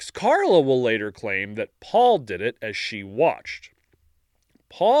 Because Karla will later claim that Paul did it as she watched.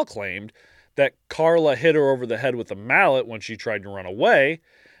 Paul claimed that Karla hit her over the head with a mallet when she tried to run away,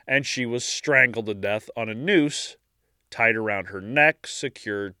 and she was strangled to death on a noose tied around her neck,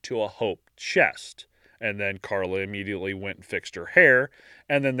 secured to a Hope chest. And then Karla immediately went and fixed her hair,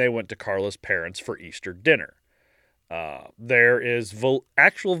 and then they went to Karla's parents for Easter dinner. There is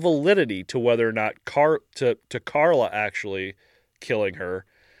actual validity to whether or not to Karla actually killing her,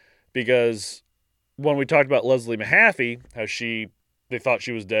 because when we talked about Leslie Mahaffey, how they thought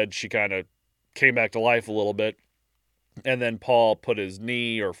she was dead, she kind of came back to life a little bit. And then Paul put his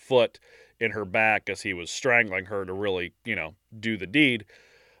knee or foot in her back as he was strangling her to really, do the deed.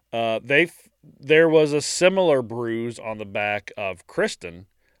 There was a similar bruise on the back of Kristen,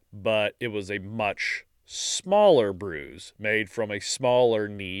 but it was a much smaller bruise made from a smaller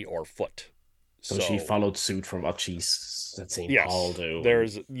knee or foot. So she followed suit from what she's seen Paul do.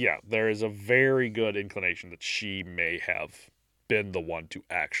 There is a very good inclination that she may have been the one to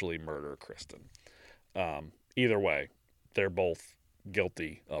actually murder Kristen. Either way, they're both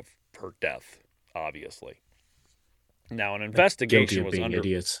guilty of her death, obviously. Now, an investigation was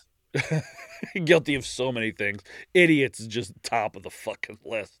idiots. Guilty of so many things. Idiots is just top of the fucking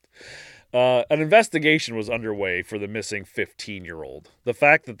list. An investigation was underway for the missing 15-year-old. The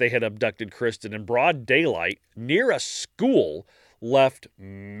fact that they had abducted Kristen in broad daylight near a school left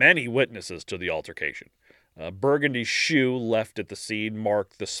many witnesses to the altercation. Burgundy's shoe left at the scene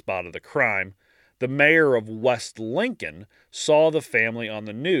marked the spot of the crime. The mayor of West Lincoln saw the family on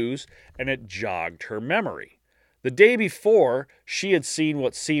the news, and it jogged her memory. The day before, she had seen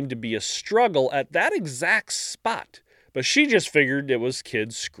what seemed to be a struggle at that exact spot, but she just figured it was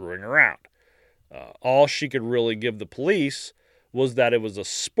kids screwing around. All she could really give the police was that it was a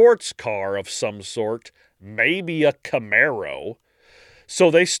sports car of some sort, maybe a Camaro. So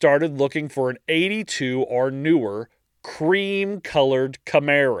they started looking for an 82 or newer cream-colored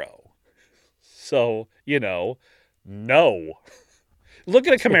Camaro. So, no. Look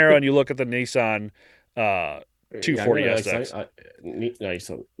at a Camaro and you look at the Nissan 240SX.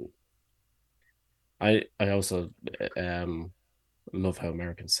 I also love how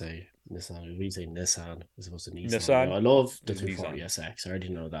Americans say Nissan. We say Nissan as opposed to Nissan. Nissan? I love the 240SX. I already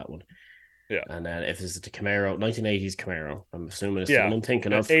know that one. Yeah. And then if it's the Camaro, 1980s Camaro, I'm assuming it's the one I'm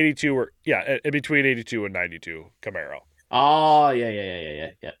thinking of. 82 or in between 82 and 92 Camaro. Oh,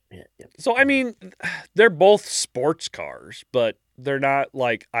 yeah. So, I mean, they're both sports cars, but they're not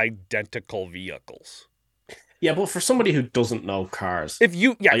like identical vehicles. Yeah, but for somebody who doesn't know cars, I'd be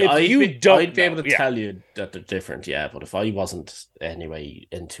able to tell you that they're different. Yeah, but if I wasn't anyway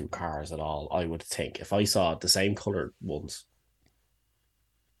into cars at all, I would think if I saw the same colored ones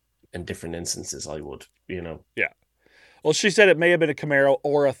in different instances, I would, Yeah. Well, she said it may have been a Camaro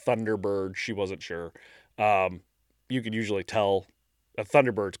or a Thunderbird. She wasn't sure. You can usually tell a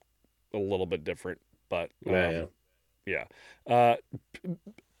Thunderbird's a little bit different, but yeah.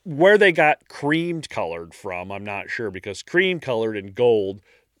 Where they got creamed colored from, I'm not sure, because cream colored and gold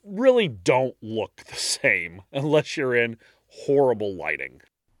really don't look the same unless you're in horrible lighting.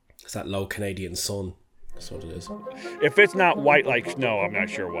 It's that low Canadian sun. That's what it is. If it's not white like snow, I'm not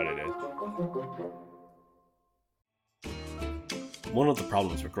sure what it is. One of the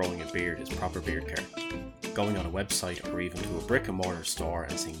problems with growing a beard is proper beard care. Going on a website or even to a brick and mortar store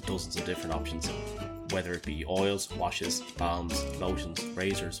and seeing dozens of different options, whether it be oils, washes, balms, lotions,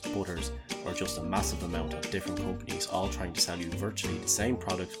 razors, butters, or just a massive amount of different companies all trying to sell you virtually the same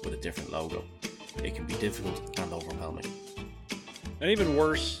product with a different logo. It can be difficult and overwhelming. And even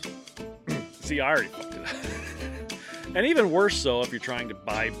worse, see, I already fucked it up. And even worse so if you're trying to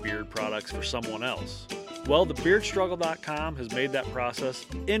buy beard products for someone else. Well, thebeardstruggle.com has made that process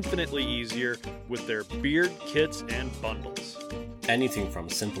infinitely easier with their beard kits and bundles. Anything from a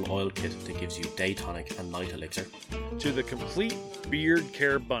simple oil kit that gives you day tonic and night elixir, to the complete beard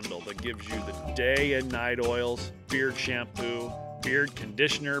care bundle that gives you the day and night oils, beard shampoo, beard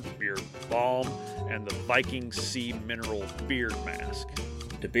conditioner, beard balm, and the Viking Sea Mineral Beard Mask.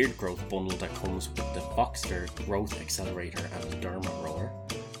 The beard growth bundle that comes with the Voxter Growth Accelerator and the Derma Roller.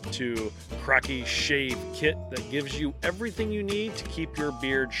 To Cracky Shave Kit that gives you everything you need to keep your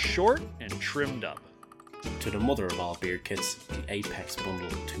beard short and trimmed up. To the mother of all beard kits, the Apex Bundle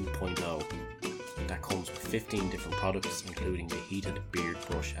 2.0. That comes with 15 different products, including the heated beard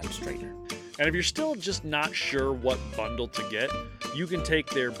brush and straightener. And if you're still just not sure what bundle to get, you can take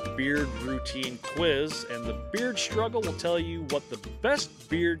their beard routine quiz, and the Beard Struggle will tell you what the best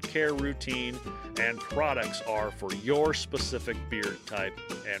beard care routine and products are for your specific beard type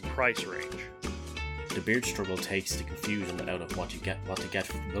and price range. The Beard Struggle takes the confusion out of what to get.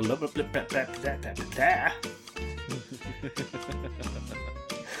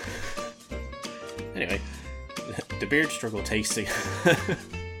 Anyway, the Beard Struggle takes the...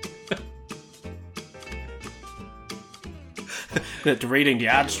 Reading the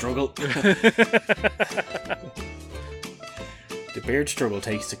ad struggle. The Beard Struggle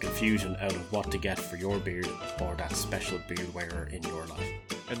takes the confusion out of what to get for your beard or that special beard wearer in your life.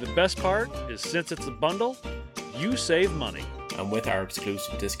 And the best part is, since it's a bundle, you save money. And with our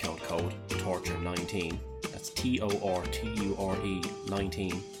exclusive discount code, TORTURE19, that's TORTURE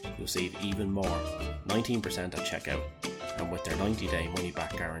 19, you'll save even more, 19% at checkout. And with their 90-day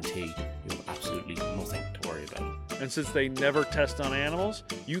money-back guarantee, you have absolutely nothing to worry about. And since they never test on animals,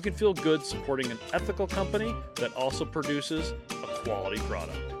 you can feel good supporting an ethical company that also produces a quality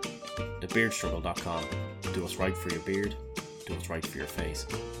product. TheBeardStruggle.com. Do what's right for your beard. Do what's right for your face.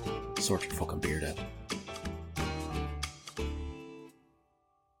 Sort your fucking beard out.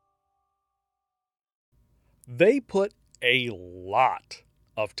 They put a lot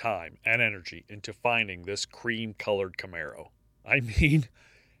of time and energy into finding this cream-colored Camaro. I mean,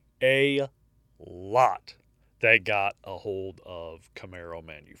 a lot. They got a hold of Camaro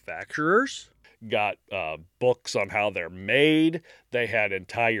manufacturers, got books on how they're made. They had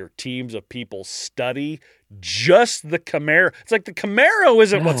entire teams of people study just the Camaro. It's like the Camaro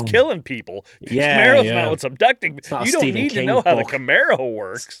isn't what's killing people. Camaro's not what's abducting. You don't need to know how the Camaro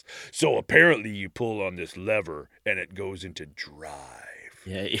works. So apparently you pull on this lever and it goes into drive.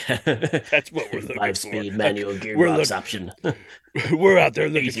 Yeah. That's what we're looking for. 5-speed manual gearbox option. We're out there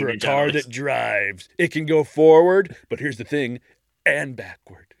looking for a car that drives. It can go forward, but here's the thing, and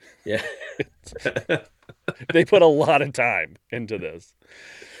backward. Yeah. They put a lot of time into this.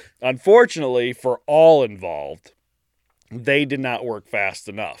 Unfortunately, for all involved, they did not work fast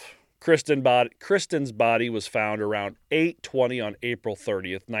enough. Kristen's body was found around 8:20 on April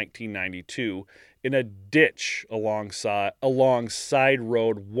 30th, 1992, in a ditch alongside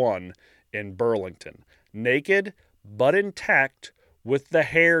Road 1 in Burlington, naked but intact with the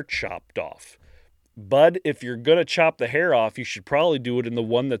hair chopped off. Bud, if you're going to chop the hair off, you should probably do it in the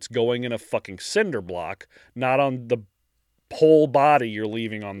one that's going in a fucking cinder block, not on the whole body you're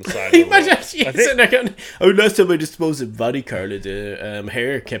leaving on the side of the road. Last time I disposed of body, Karla, the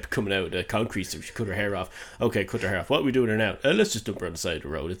hair kept coming out of the concrete, so she cut her hair off. Okay, cut her hair off. What are we doing her now? Let's just dump her on the side of the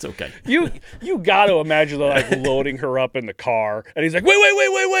road. It's okay. You got to imagine like loading her up in the car, and he's like, wait.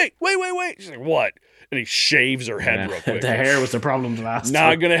 She's like, what? And he shaves her head real quick. The hair was the problem the last time.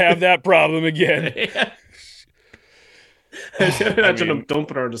 Not going to have that problem again. Imagine him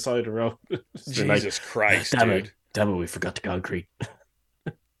dumping her on the side of the road. Jesus Christ, dude. Damn it, we forgot the concrete.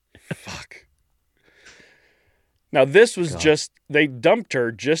 Fuck. Now, this was they dumped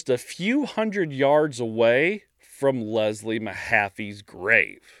her just a few hundred yards away from Leslie Mahaffey's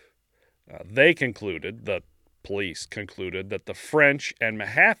grave. The police concluded that the French and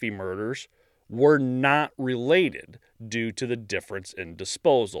Mahaffey murders were not related due to the difference in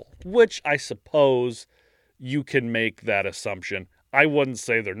disposal, which I suppose you can make that assumption. I wouldn't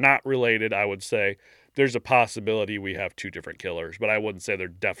say they're not related. I would say there's a possibility we have two different killers, but I wouldn't say they're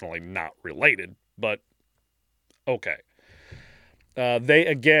definitely not related. But okay. They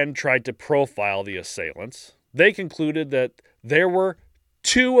again tried to profile the assailants. They concluded that there were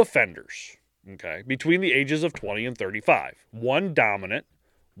two offenders, okay, between the ages of 20 and 35. One dominant,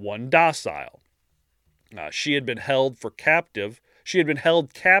 one docile. She had been held captive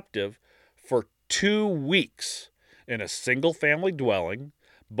for 2 weeks in a single family dwelling,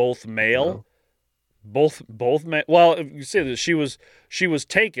 both male. Both men. Well, if you say that she was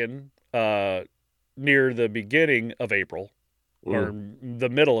taken near the beginning of April or the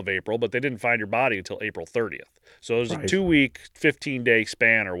middle of April, but they didn't find her body until April 30th. So it was a 2-week, 15-day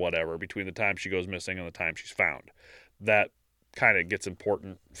span or whatever between the time she goes missing and the time she's found. That kind of gets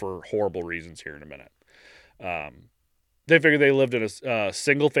important for horrible reasons here in a minute. They figured they lived in a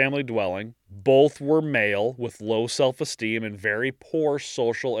single-family dwelling. Both were male with low self-esteem and very poor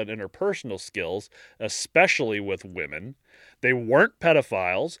social and interpersonal skills, especially with women. They weren't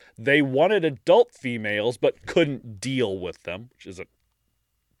pedophiles. They wanted adult females but couldn't deal with them, which isn't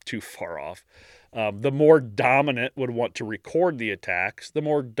too far off. The more dominant would want to record the attacks. The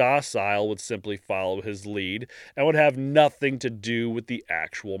more docile would simply follow his lead and would have nothing to do with the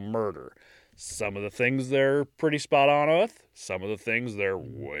actual murder. Some of the things they're pretty spot on with. Some of the things they're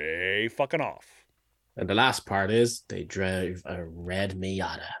way fucking off. And the last part is they drive a red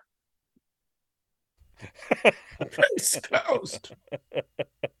Miata. Exposed.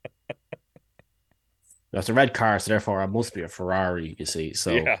 That's a red car, so therefore it must be a Ferrari, you see.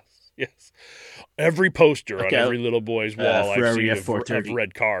 So yes. Every poster on every little boy's wall I've seen of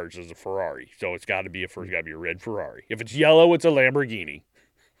red cars is a Ferrari. So it's got to be a red Ferrari. If it's yellow, it's a Lamborghini.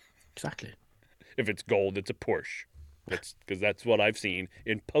 Exactly. If it's gold, it's a Porsche. Because that's what I've seen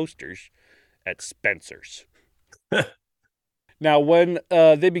in posters at Spencer's. Now, when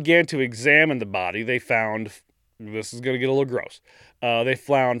they began to examine the body, they found, this is going to get a little gross, they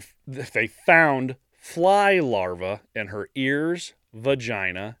found fly larvae in her ears,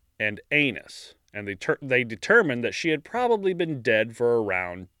 vagina, and anus. And they determined that she had probably been dead for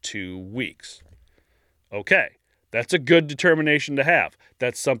around 2 weeks. Okay, that's a good determination to have.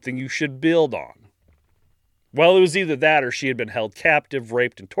 That's something you should build on. Well, it was either that or she had been held captive,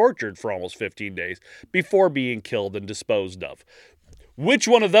 raped, and tortured for almost 15 days before being killed and disposed of. Which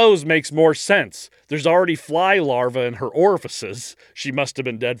one of those makes more sense? There's already fly larvae in her orifices. She must have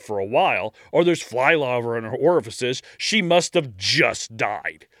been dead for a while. Or there's fly larvae in her orifices. She must have just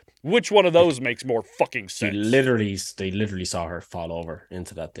died. Which one of those makes more fucking sense? They literally saw her fall over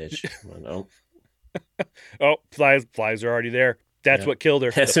into that ditch. Oh, flies are already there. That's what killed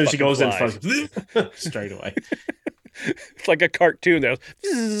her. As soon as she goes in, straight away. It's like a cartoon that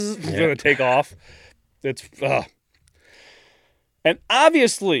was going to take off. It's and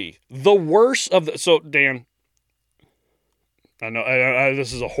obviously the worst of the. So Dan, I know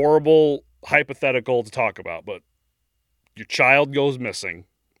this is a horrible hypothetical to talk about, but your child goes missing.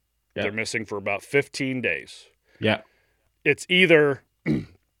 Yeah. They're missing for about 15 days. Yeah. It's either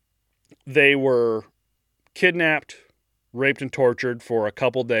they were kidnapped, raped, and tortured for a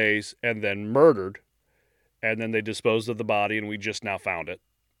couple days, and then murdered, and then they disposed of the body, and we just now found it.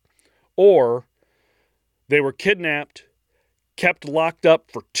 Or they were kidnapped, kept locked up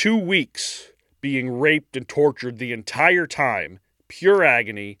for 2 weeks, being raped and tortured the entire time, pure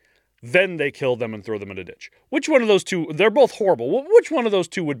agony. Then they kill them and throw them in a ditch. Which one of those two? They're both horrible. Which one of those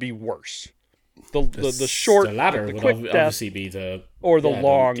two would be worse? The short, the latter the would quick obviously death, be the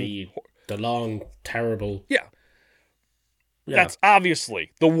long, the long, terrible. Yeah. That's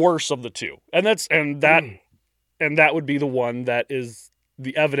obviously the worst of the two, and that would be the one that is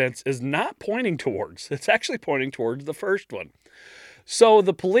the evidence is not pointing towards. It's actually pointing towards the first one. So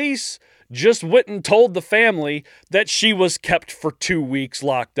the police just went and told the family that she was kept for 2 weeks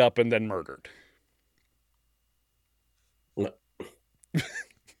locked up and then murdered. No.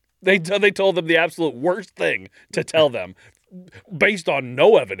 They told them the absolute worst thing to tell them based on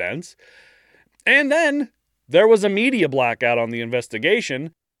no evidence. And then there was a media blackout on the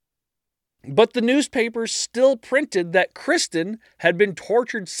investigation, but the newspapers still printed that Kristen had been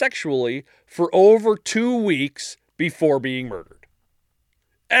tortured sexually for over 2 weeks before being murdered.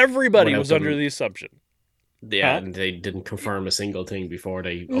 Everybody was under the assumption. Yeah, and they didn't confirm a single thing before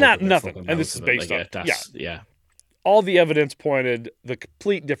they... Nothing. And this is based on... All the evidence pointed the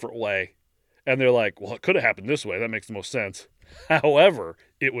complete different way. And they're like, well, it could have happened this way. That makes the most sense. However,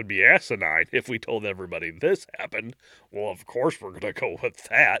 it would be asinine if we told everybody this happened. Well, of course we're going to go with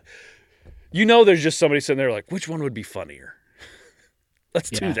that. You know, there's just somebody sitting there like, which one would be funnier? Let's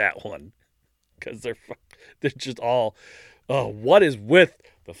do that one. Because they're just all, what is with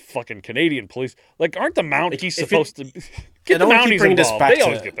the fucking Canadian police? Like, aren't the Mounties supposed to get the Mounties involved? They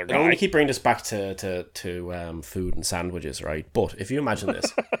always get their guy. I don't want to keep bringing this back to food and sandwiches, right? But if you imagine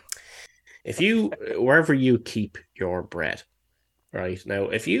this, wherever you keep your bread, right? Now,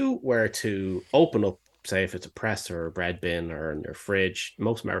 if you were to open up, say, if it's a press or a bread bin or in your fridge,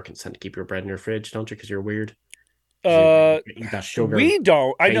 most Americans tend to keep your bread in your fridge, don't you? Because you're weird. Eat that sugar. We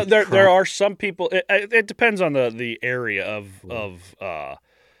don't. I know there are some people. It depends on the area of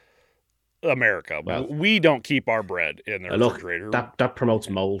America. Well, we don't keep our bread in the refrigerator. That promotes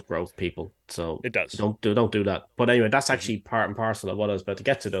mold growth, people. So it does. Don't do that. But anyway, that's actually part and parcel of what I was about to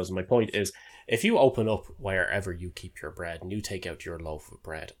get to. Those. My point is, if you open up wherever you keep your bread and you take out your loaf of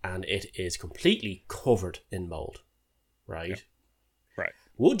bread and it is completely covered in mold, right? Yeah. Right.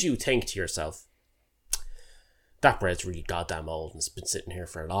 Would you think to yourself, that bread's really goddamn old and it's been sitting here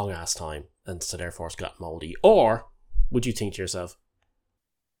for a long ass time and so therefore it's got moldy? Or would you think to yourself,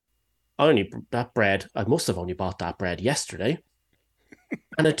 I must have only bought that bread yesterday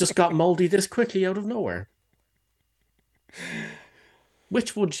and it just got moldy this quickly out of nowhere?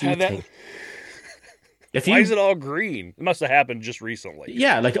 Which would you think? Why is it all green? It must have happened just recently.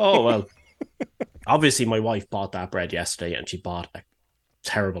 Yeah, like, oh, well, obviously my wife bought that bread yesterday and she bought a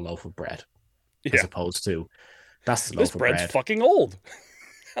terrible loaf of bread as opposed to that's the loaf of bread. This bread's fucking old.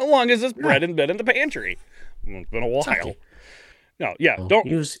 How long has this bread been in the pantry? It's been a while. Exactly. No, don't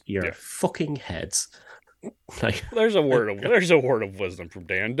use your fucking heads. Like, there's a word of wisdom from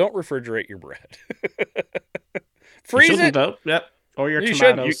Dan. Don't refrigerate your bread. Freeze it. Though. Yep. Or your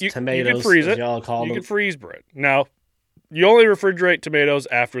tomatoes. You tomatoes, can freeze it. Y'all call them. You can freeze bread. Now, you only refrigerate tomatoes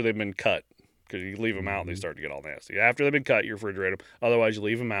after they've been cut. Because you leave them out and they start to get all nasty. After they've been cut, you refrigerate them. Otherwise, you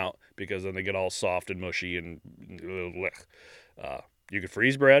leave them out because then they get all soft and mushy and you can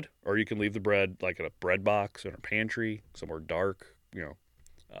freeze bread, or you can leave the bread like in a bread box in a pantry, somewhere dark,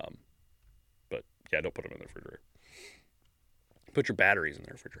 But don't put them in the refrigerator. Put your batteries in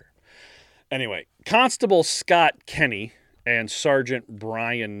the refrigerator. Anyway, Constable Scott Kenny and Sergeant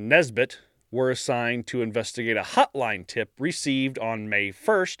Brian Nesbitt were assigned to investigate a hotline tip received on May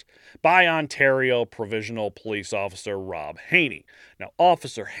 1st by Ontario Provincial Police Officer Rob Haney. Now,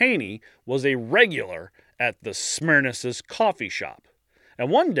 Officer Haney was a regular at the Smyrnis' coffee shop. And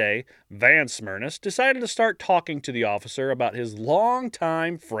one day, Van Smyrnis decided to start talking to the officer about his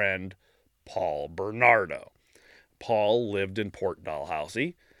longtime friend, Paul Bernardo. Paul lived in Port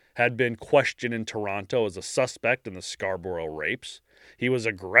Dalhousie, had been questioned in Toronto as a suspect in the Scarborough rapes. He was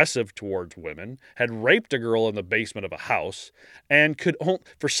aggressive towards women, had raped a girl in the basement of a house, and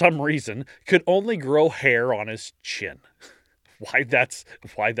for some reason, could only grow hair on his chin. Why that's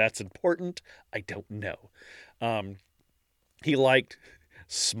important, I don't know. He liked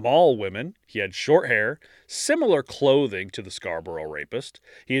Small women. He had short hair, similar clothing to the Scarborough rapist.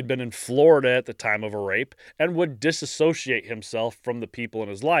 He had been in Florida at the time of a rape and would disassociate himself from the people in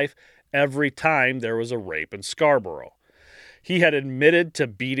his life every time there was a rape in Scarborough. He had admitted to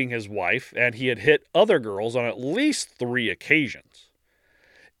beating his wife, and he had hit other girls on at least 3 occasions.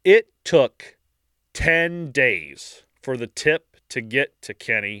 It took 10 days for the tip to get to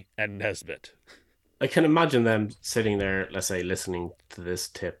Kenny and Nesbitt. I can imagine them sitting there, let's say, listening to this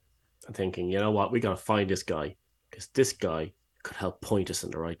tip and thinking, you know what, we got to find this guy because this guy could help point us in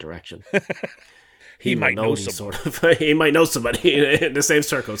the right direction. He might know someone. He might know somebody in the same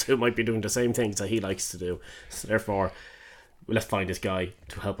circles who might be doing the same things that he likes to do. So therefore, let's find this guy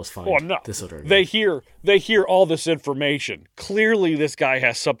to help us find this other guy. They hear all this information. Clearly, this guy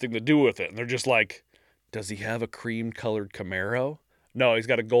has something to do with it. And they're just like, does he have a cream-colored Camaro? No, he's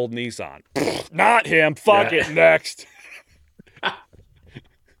got a gold Nissan. Not him. Fuck it. Next.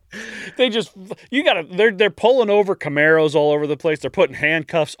 They're pulling over Camaros all over the place. They're putting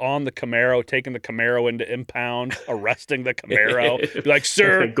handcuffs on the Camaro, taking the Camaro into impound, arresting the Camaro. Be like,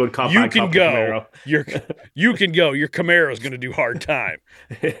 sir, good cop, you can go. You can go. Your Camaro's going to do hard time.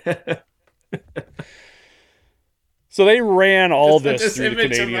 So they ran all this through the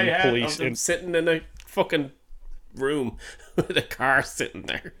Canadian police. And sitting in a fucking room with a car sitting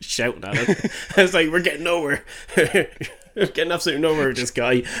there shouting at him. I was like, we're getting nowhere. We're getting absolutely nowhere with this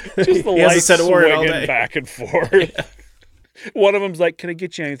guy. Just the lights swinging back and forth. Yeah. One of them's like, can I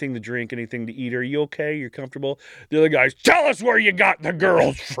get you anything to drink, anything to eat? Are you okay? You're comfortable? The other guy's, tell us where you got the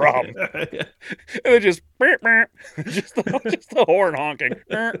girls from. And it just the horn honking.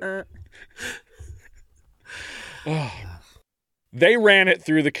 They ran it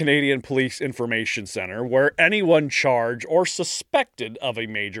through the Canadian Police Information Center, where anyone charged or suspected of a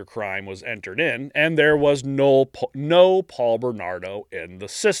major crime was entered in, and there was no Paul Bernardo in the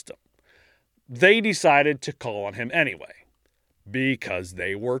system. They decided to call on him anyway, because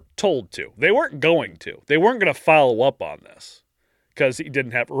they were told to. They weren't going to. They weren't going to follow up on this, because he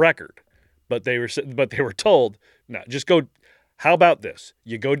didn't have a record. But they were told, no, just go. How about this?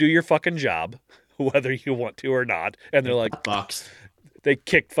 You go do your fucking job, whether you want to or not. And they're like, boxed. They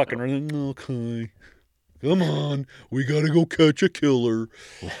kicked fucking running. Okay, come on, we gotta go catch a killer.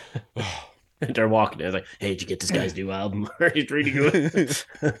 They're walking there like, hey, did you get this guy's new album? He's really good.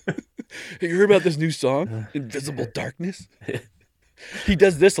 Hey, you heard about this new song, Invisible Darkness? He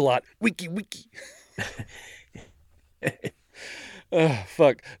does this a lot. Wiki. Oh,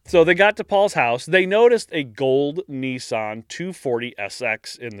 fuck. So they got to Paul's house. They noticed a gold Nissan 240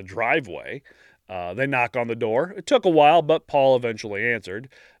 SX in the driveway. They knock on the door. It took a while, but Paul eventually answered.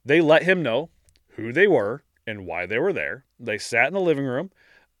 They let him know who they were and why they were there. They sat in the living room.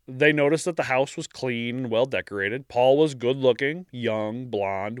 They noticed that the house was clean and well decorated. Paul was good looking, young,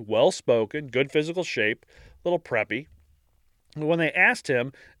 blonde, well spoken, good physical shape, a little preppy. When they asked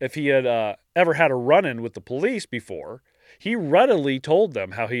him if he had ever had a run-in with the police before, he readily told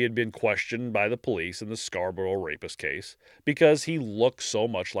them how he had been questioned by the police in the Scarborough rapist case because he looked so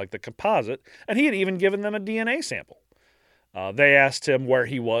much like the composite, and he had even given them a DNA sample. They asked him where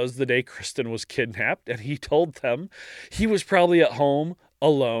he was the day Kristen was kidnapped, and he told them he was probably at home,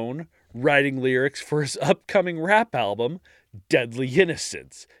 alone, writing lyrics for his upcoming rap album, Deadly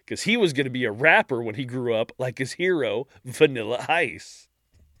Innocence, because he was going to be a rapper when he grew up like his hero, Vanilla Ice.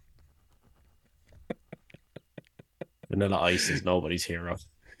 Vanilla Ice is nobody's hero.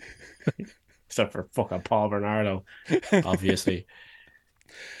 Except for fucking Paul Bernardo, obviously.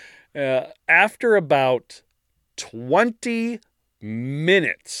 After about 20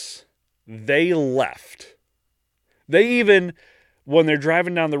 minutes, they left. They even, when they're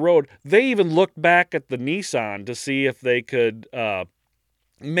driving down the road, they even looked back at the Nissan to see if they could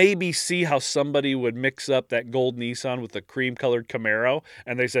maybe see how somebody would mix up that gold Nissan with the cream-colored Camaro.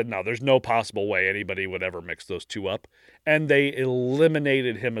 And they said, no, there's no possible way anybody would ever mix those two up. And they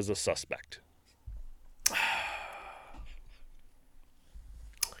eliminated him as a suspect.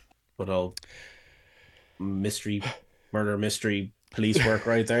 Good old murder mystery police work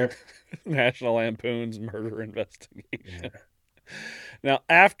right there. National Lampoon's murder investigation. Yeah. Now,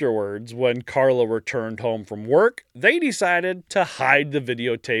 afterwards, when Karla returned home from work, they decided to hide the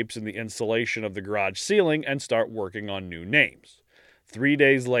videotapes in the insulation of the garage ceiling and start working on new names. 3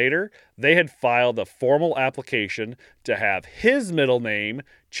 days later, they had filed a formal application to have his middle name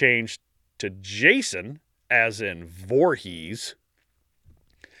changed to Jason, as in Voorhees,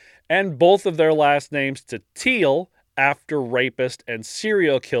 and both of their last names to Teal, after rapist and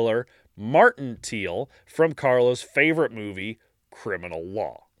serial killer Martin Teal from Karla's favorite movie, Criminal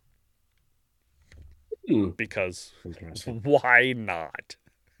Law. Because why not?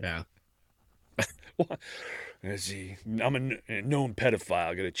 Yeah. Let's see. I'm a known pedophile.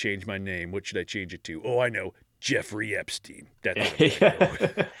 I got to change my name. What should I change it to? Oh, I know. Jeffrey Epstein. That's what I'm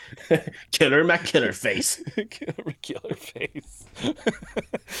gonna go. Killer McKiller face. Killer face.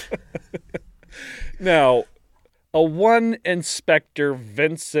 Now, a one Inspector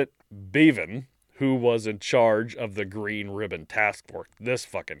Vincent Bevan, who was in charge of the Green Ribbon Task Force, this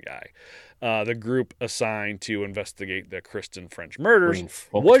fucking guy, the group assigned to investigate the Kristen French murders,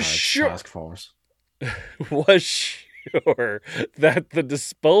 was sure that the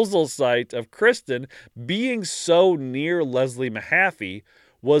disposal site of Kristen being so near Leslie Mahaffey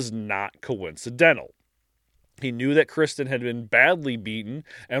was not coincidental. He knew that Kristen had been badly beaten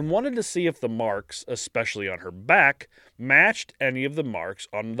and wanted to see if the marks, especially on her back, matched any of the marks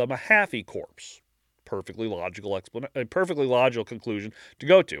on the Mahaffey corpse. Perfectly logical conclusion to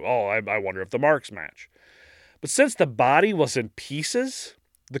go to. Oh, I wonder if the marks match. But since the body was in pieces,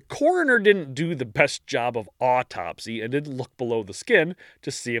 the coroner didn't do the best job of autopsy and didn't look below the skin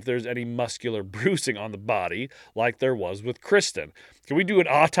to see if there's any muscular bruising on the body like there was with Kristen. Can we do an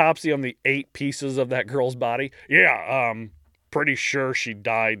autopsy on the 8 pieces of that girl's body? Yeah, pretty sure she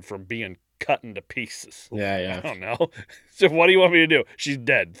died from being cut into pieces. Yeah. I don't know. So what do you want me to do? She's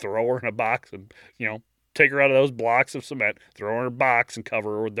dead. Throw her in a box and, take her out of those blocks of cement, throw her in a box and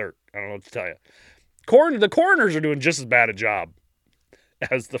cover her with dirt. I don't know what to tell you. The coroners are doing just as bad a job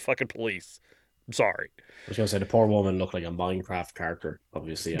as the fucking police. I'm sorry. I was going to say, the poor woman looked like a Minecraft character,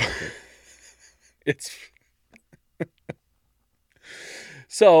 obviously. It's...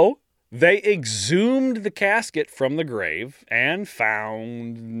 So, they exhumed the casket from the grave and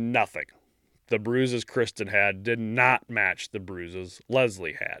found nothing. The bruises Kristen had did not match the bruises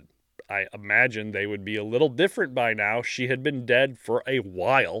Leslie had. I imagine they would be a little different by now. She had been dead for a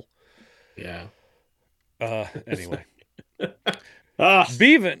while. Yeah. Anyway.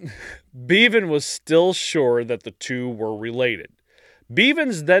 Bevan was still sure that the two were related.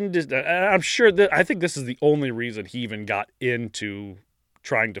 Bevan's then, I think this is the only reason he even got into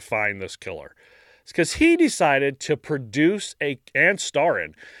trying to find this killer. It's because he decided to produce and star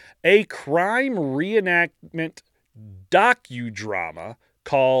in a crime reenactment docudrama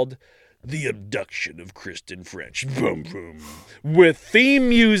called The Abduction of Kristen French. Boom, boom. With theme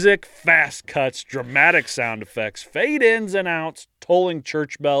music, fast cuts, dramatic sound effects, fade-ins and outs, tolling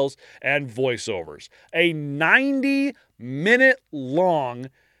church bells, and voiceovers. A 90-minute-long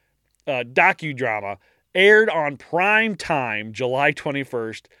docudrama aired on prime time, July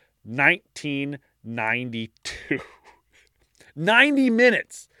 21st, 1992. 90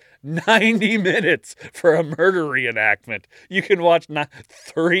 minutes. 90 minutes for a murder reenactment. You can watch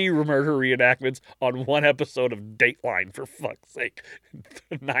 3 murder reenactments on one episode of Dateline, for fuck's sake.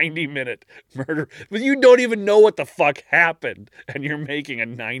 90-minute murder. But you don't even know what the fuck happened, and you're making a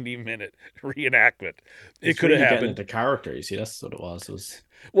 90-minute reenactment. It could have happened. Into character, you see, that's what it was.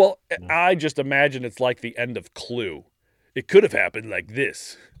 Well, I just imagine it's like the end of Clue. It could have happened like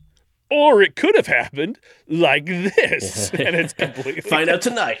this. Or it could have happened like this. And it's completely... Find out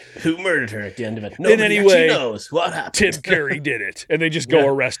tonight who murdered her at the end of it. Nobody actually knows what happened. Tim Curry did it. And they just go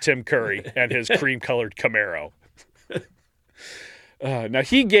arrest Tim Curry and his cream-colored Camaro. Now,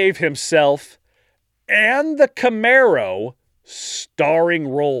 he gave himself and the Camaro starring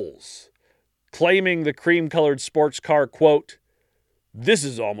roles, claiming the cream-colored sports car, quote, "This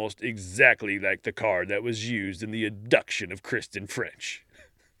is almost exactly like the car that was used in the abduction of Kristen French."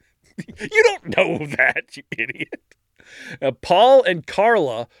 You don't know that, you idiot. Paul and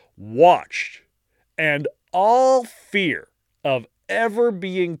Karla watched, and all fear of ever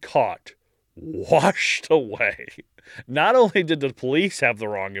being caught washed away. Not only did the police have the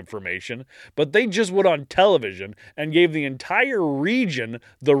wrong information, but they just went on television and gave the entire region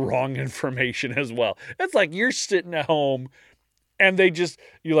the wrong information as well. It's like you're sitting at home and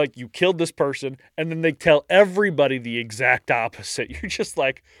you killed this person, and then they tell everybody the exact opposite. You're just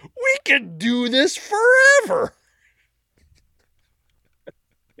like, we could do this forever.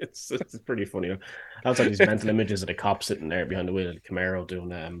 It's pretty funny. Outside these mental images of the cop sitting there behind the wheel of the Camaro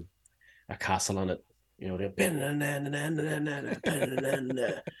doing a castle on it. Yeah, and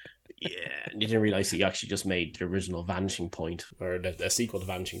you didn't realize he actually just made the original Vanishing Point, or the sequel to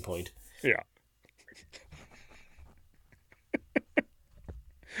Vanishing Point. Yeah.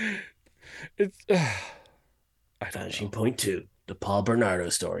 It's Vanishing Point 2, the Paul Bernardo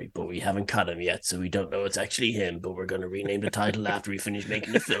story, but we haven't caught him yet, so we don't know it's actually him, but we're going to rename the title after we finish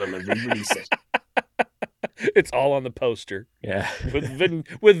making the film and re-release it. It's all on the poster. Yeah.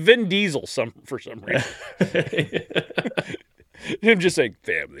 With Vin Diesel for some reason. Him just saying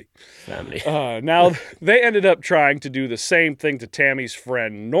family. Family. Now, they ended up trying to do the same thing to Tammy's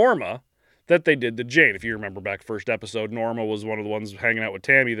friend Norma that they did to Jane. If you remember back first episode, Norma was one of the ones hanging out with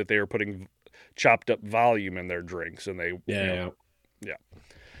Tammy that they were putting chopped up volume in their drinks. And they, Yeah.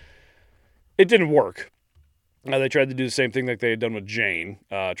 It didn't work. They tried to do the same thing like they had done with Jane,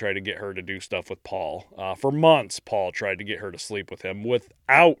 tried to get her to do stuff with Paul. For months, Paul tried to get her to sleep with him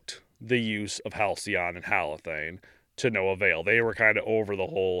without the use of halcyon and halothane, to no avail. They were kind of over the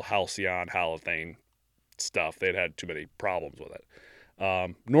whole halcyon, halothane stuff. They'd had too many problems with it.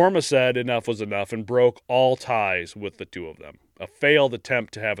 Norma said enough was enough and broke all ties with the two of them. A failed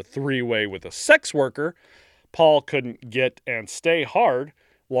attempt to have a three-way with a sex worker. Paul couldn't get and stay hard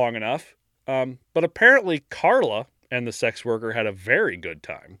long enough. But apparently Karla and the sex worker had a very good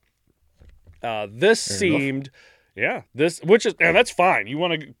time. This Fair seemed... Enough. Yeah, and that's fine. You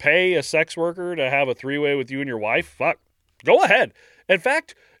want to pay a sex worker to have a three-way with you and your wife? Fuck. Go ahead. In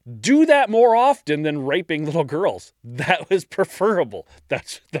fact, do that more often than raping little girls. That was preferable.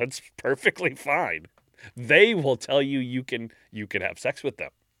 That's perfectly fine. They will tell you you can have sex with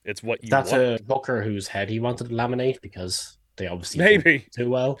them. It's what you want. That's a hooker whose head he wanted to laminate because they obviously maybe too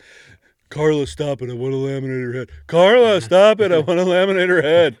well. Karla, stop it. I want to laminate her head. Karla, stop it. I want to laminate her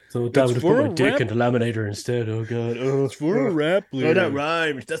head. So Dad would put my dick into laminator instead. Oh, God. Oh, it's for a rap lyric. Oh, that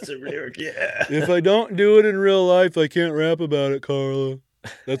rhymes. That's a lyric, yeah. If I don't do it in real life, I can't rap about it, Karla.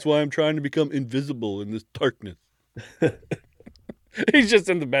 That's why I'm trying to become invisible in this darkness. He's just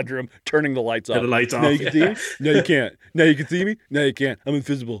in the bedroom, turning the lights off. The lights off. Now you can see me? No, you can't. Now you can see me? No, you can't. I'm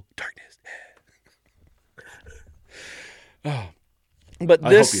invisible. Darkness. Oh. But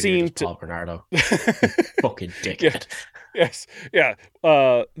this seemed to Bernardo. Fucking dickhead. Yes. Yeah.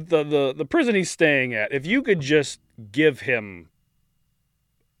 The prison he's staying at, if you could just give him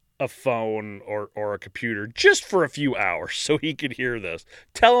a phone or a computer just for a few hours so he could hear this.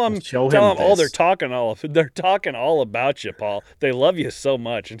 Tell him they're talking all about you, Paul. They love you so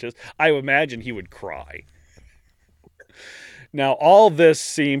much, and I imagine he would cry. Now, all this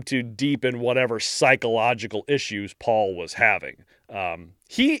seemed to deepen whatever psychological issues Paul was having.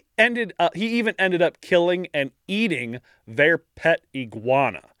 He even ended up killing and eating their pet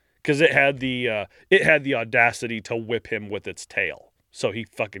iguana because it had the audacity to whip him with its tail. So he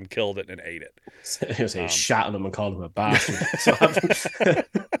fucking killed it and ate it. He shot at him and called him a bastard.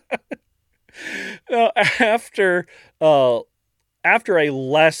 Now, after a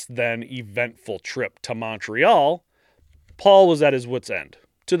less than eventful trip to Montreal, Paul was at his wit's end,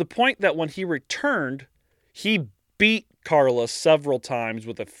 to the point that when he returned, he beat Karla several times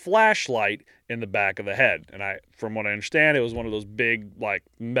with a flashlight in the back of the head. And from what I understand, it was one of those big, like,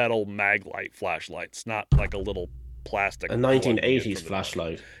 metal Maglite flashlights, not like a little plastic. A 1980s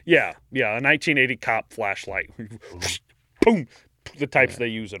flashlight. Yeah, a 1980 cop flashlight. Boom! The types they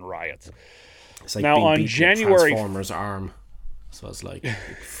use in riots. It's like now on January Transformer's arm. So it's like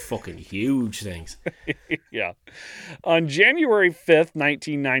fucking huge things. Yeah. On January 5th,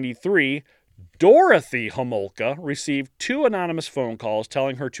 1993, Dorothy Homolka received 2 anonymous phone calls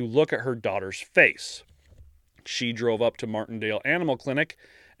telling her to look at her daughter's face. She drove up to Martindale Animal Clinic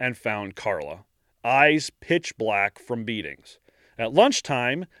and found Karla, eyes pitch black from beatings. At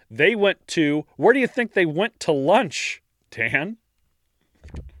lunchtime, they went to... Where do you think they went to lunch, Dan?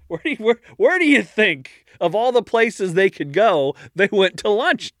 Where do you think, of all the places they could go, they went to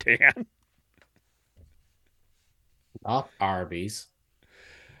lunch, Dan? Not Arby's.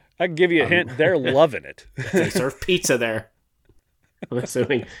 I can give you a hint. They're loving it. They serve pizza there, I'm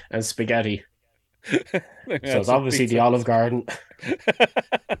assuming, and spaghetti. So it's obviously pizza. The Olive Garden.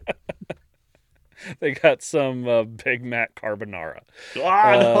 They got some Big Mac carbonara.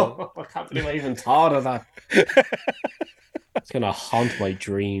 No. I can't believe I even thought of that. It's going to haunt my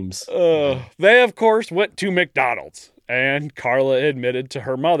dreams. They, of course, went to McDonald's, and Karla admitted to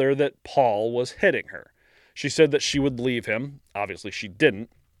her mother that Paul was hitting her. She said that she would leave him. Obviously, she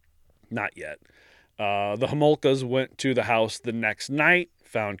didn't. Not yet. The Homolkas went to the house the next night,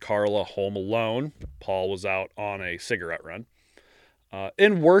 found Karla home alone. Paul was out on a cigarette run.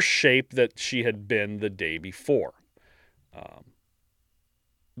 In worse shape that she had been the day before.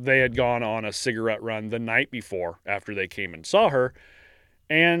 They had gone on a cigarette run the night before after they came and saw her,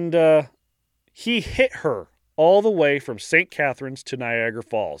 and he hit her all the way from St. Catharines to Niagara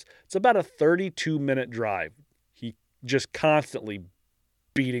Falls. It's about a 32-minute drive. He just constantly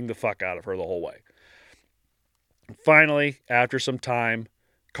beating the fuck out of her the whole way. Finally, after some time,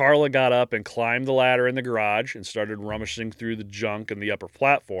 Karla got up and climbed the ladder in the garage and started rummaging through the junk in the upper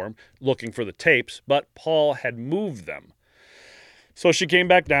platform, looking for the tapes, but Paul had moved them. So she came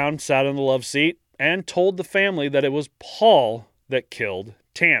back down, sat in the love seat, and told the family that it was Paul that killed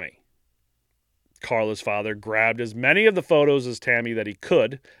Tammy. Karla's father grabbed as many of the photos as Tammy that he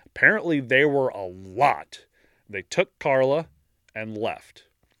could. Apparently, there were a lot. They took Karla and left.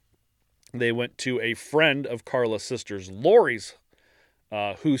 They went to a friend of Karla's sister's, Lori's,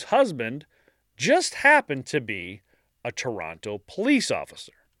 whose husband just happened to be a Toronto police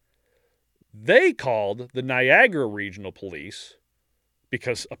officer. They called the Niagara Regional Police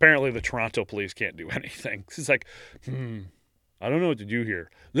because apparently the Toronto police can't do anything. It's like, I don't know what to do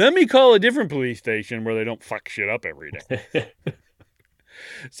here. Let me call a different police station where they don't fuck shit up every day.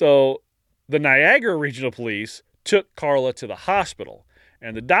 So the Niagara Regional Police took Karla to the hospital,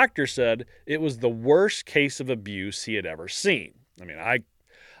 and the doctor said it was the worst case of abuse he had ever seen. I mean, I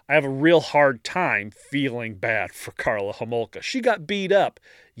have a real hard time feeling bad for Karla Homolka. She got beat up.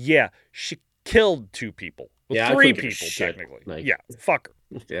 Yeah, she killed 2 people. Well, 3 people, technically. Like, yeah, fuck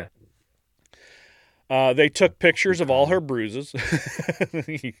her. Yeah. They took pictures of all her bruises.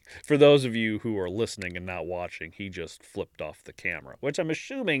 For those of you who are listening and not watching, he just flipped off the camera, which I'm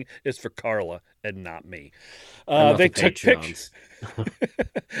assuming is for Karla and not me. They took pictures.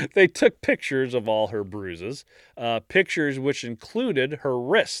 They took pictures of all her bruises, pictures which included her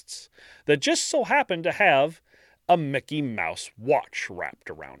wrists that just so happened to have a Mickey Mouse watch wrapped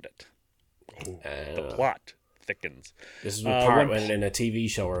around it. The plot thickens. This is the part when in a TV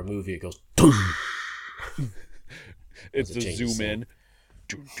show or a movie it goes. It's the zoom in.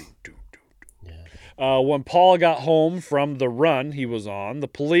 When Paul got home from the run he was on, the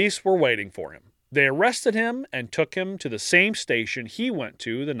police were waiting for him. They arrested him and took him to the same station he went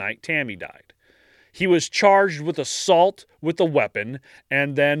to the night Tammy died. He was charged with assault with a weapon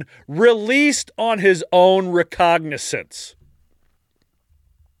and then released on his own recognizance.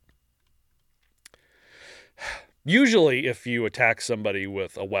 Usually, if you attack somebody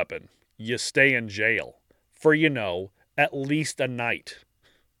with a weapon, you stay in jail for, at least a night.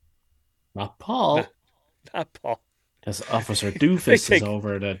 Not Paul. Not Paul. Because Officer Doofus is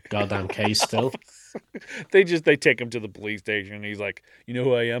over the goddamn case still. They take him to the police station and he's like, you know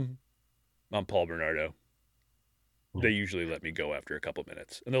who I am? I'm Paul Bernardo. They usually let me go after a couple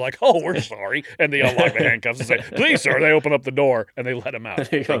minutes. And they're like, oh, we're sorry. And they unlock the handcuffs and say, please, sir. They open up the door and they let him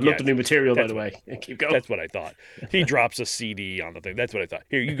out. Look the new material, by the way. Keep going. That's what I thought. He drops a CD on the thing. That's what I thought.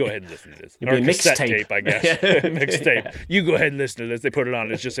 Here, you go ahead and listen to this. Or a cassette tape, I guess. Mixtape. You go ahead and listen to this. They put it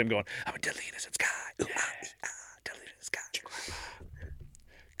on. It's just him going, I'm a deadly innocent guy. Deadly innocent guy.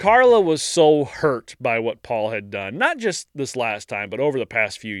 Karla was so hurt by what Paul had done, not just this last time, but over the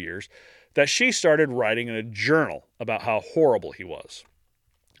past few years, that she started writing in a journal about how horrible he was.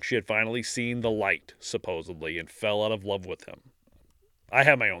 She had finally seen the light, supposedly, and fell out of love with him. I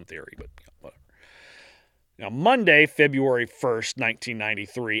have my own theory, but whatever. Now, Monday, February 1st,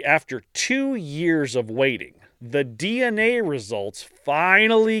 1993, after 2 years of waiting, the DNA results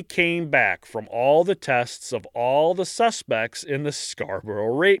finally came back from all the tests of all the suspects in the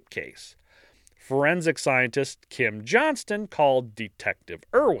Scarborough rape case. Forensic scientist Kim Johnston called Detective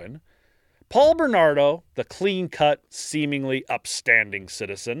Irwin. Paul Bernardo, the clean-cut, seemingly upstanding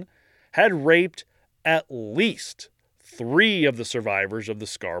citizen, had raped at least 3 of the survivors of the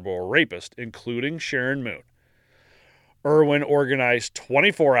Scarborough rapist, including Sharon Moon. Irwin organized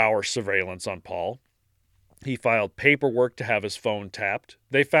 24-hour surveillance on Paul. He filed paperwork to have his phone tapped.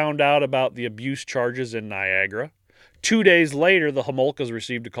 They found out about the abuse charges in Niagara. 2 days later, the Homolkas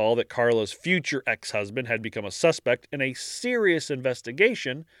received a call that Karla's future ex-husband had become a suspect in a serious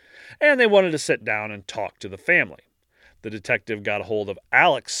investigation, and they wanted to sit down and talk to the family. The detective got a hold of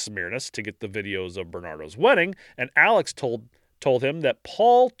Alex Smirnis to get the videos of Bernardo's wedding, and Alex told him that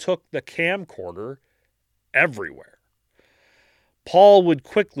Paul took the camcorder everywhere. Paul would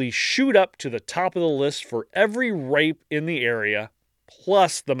quickly shoot up to the top of the list for every rape in the area,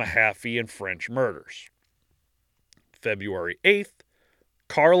 plus the Mahaffey and French murders. February 8th,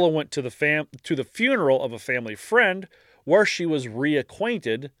 Karla went to the funeral of a family friend where she was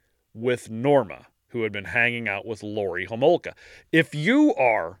reacquainted with Norma, who had been hanging out with Lori Homolka. If you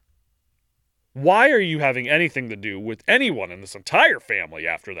are, why are you having anything to do with anyone in this entire family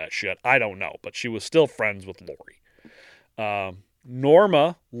after that shit? I don't know, but she was still friends with Lori.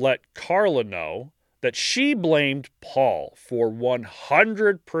 Norma let Karla know that she blamed Paul for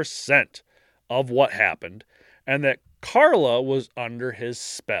 100% of what happened and that Karla was under his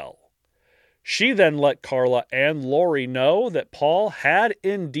spell. She then let Karla and Lori know that Paul had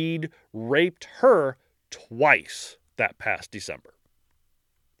indeed raped her twice that past December.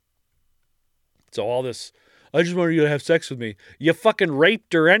 So all this, I just wanted you to have sex with me. You fucking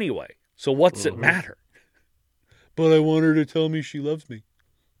raped her anyway. So what's it matter? But I want her to tell me she loves me.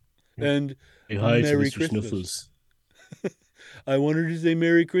 And Merry Christmas. I want her to say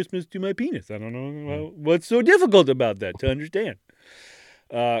Merry Christmas to my penis. I don't know what's so difficult about that to understand.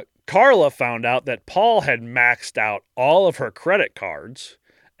 Karla found out that Paul had maxed out all of her credit cards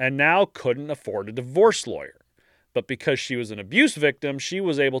and now couldn't afford a divorce lawyer. But because she was an abuse victim, she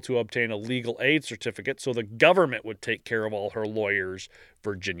was able to obtain a legal aid certificate so the government would take care of all her lawyer's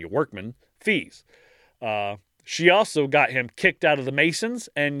Virginia Workman fees. She also got him kicked out of the Masons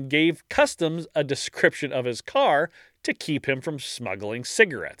and gave Customs a description of his car to keep him from smuggling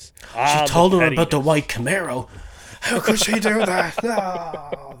cigarettes. She told him about the white Camaro. How could she do that?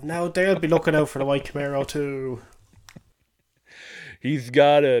 No, now they'll be looking out for the white Camaro too. He's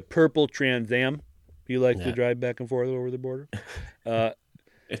got a purple Trans Am. He likes to drive back and forth over the border.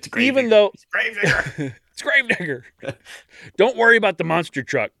 It's Gravedigger. Even though it's Gravedigger. It's Gravedigger. Don't worry about the monster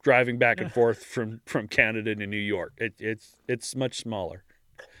truck driving back and forth from Canada to New York. It's much smaller.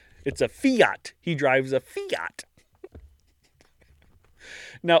 It's a Fiat. He drives a Fiat.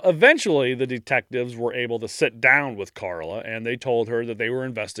 Now, eventually, the detectives were able to sit down with Karla, and they told her that they were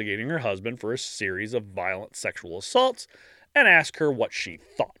investigating her husband for a series of violent sexual assaults and asked her what she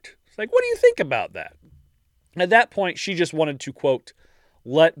thought. It's like, what do you think about that? At that point, she just wanted to, quote,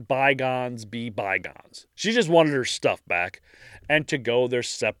 let bygones be bygones. She just wanted her stuff back and to go their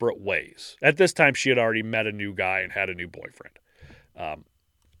separate ways. At this time, she had already met a new guy and had a new boyfriend. I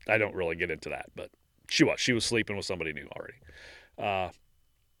don't really get into that, but she was sleeping with somebody new already.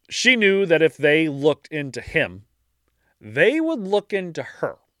 She knew that if they looked into him, they would look into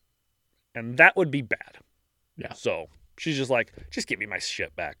her, and that would be bad. Yeah. So she's just like, just give me my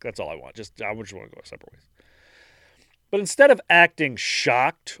shit back. That's all I want. I just want to go separate ways. But instead of acting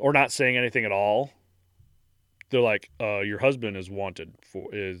shocked or not saying anything at all, they're like, your husband is wanted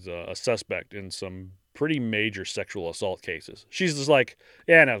is a suspect in some pretty major sexual assault cases. She's just like,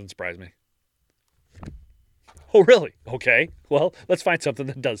 yeah, it doesn't surprise me. Oh, really? Okay. Well, let's find something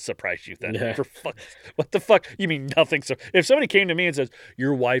that does surprise you then. Yeah. What the fuck? You mean nothing? So if somebody came to me and says,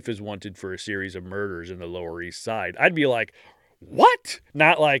 your wife is wanted for a series of murders in the Lower East Side, I'd be like, what?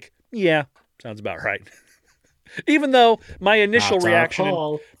 Not like, yeah, sounds about right. Even though my initial reaction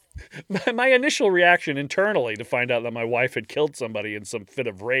internally to find out that my wife had killed somebody in some fit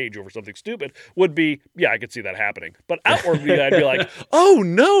of rage over something stupid would be, yeah, I could see that happening. But outwardly, I'd be like, oh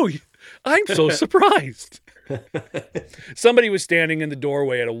no, I'm so surprised. Somebody was standing in the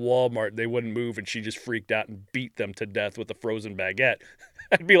doorway at a Walmart. They wouldn't move, and she just freaked out and beat them to death with a frozen baguette.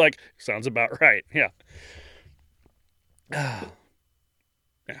 I'd be like, sounds about right. Yeah.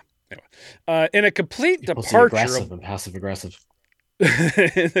 Anyway, in a complete departure aggressive and passive aggressive.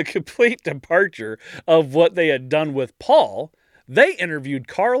 In a complete departure of what they had done with Paul, they interviewed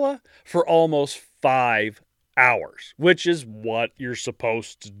Karla for almost 5 hours, which is what you're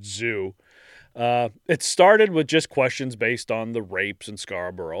supposed to do. It started with just questions based on the rapes in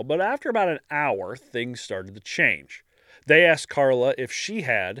Scarborough, but after about an hour, things started to change. They asked Karla if she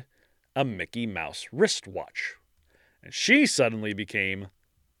had a Mickey Mouse wristwatch, and she suddenly became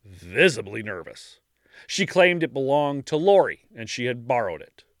visibly nervous. She claimed it belonged to Lori, and she had borrowed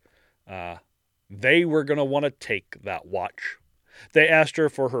it. They were going to want to take that watch. They asked her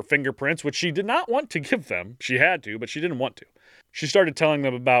for her fingerprints, which she did not want to give them. She had to, but she didn't want to. She started telling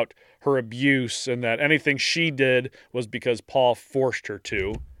them about her abuse and that anything she did was because Paul forced her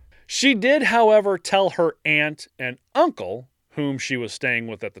to. She did, however, tell her aunt and uncle, whom she was staying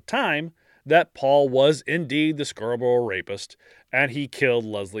with at the time, that Paul was indeed the Scarborough rapist, and he killed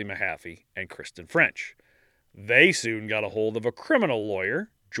Leslie Mahaffey and Kristen French. They soon got a hold of a criminal lawyer,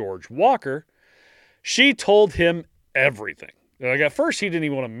 George Walker. She told him everything. Like, at first, he didn't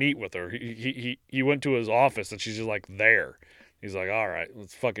even want to meet with her. He went to his office, and she's just like there. He's like, all right,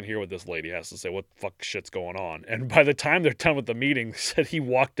 let's fucking hear what this lady has to say. What the fuck shit's going on? And by the time they're done with the meeting, they said he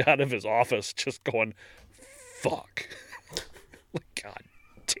walked out of his office just going, fuck. God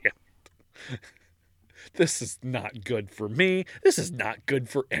damn. This is not good for me. This is not good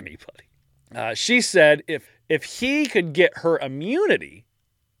for anybody. She said if he could get her immunity,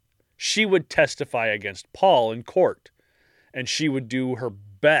 she would testify against Paul in court, and she would do her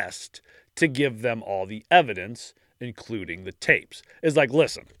best to give them all the evidence, including the tapes. It's like,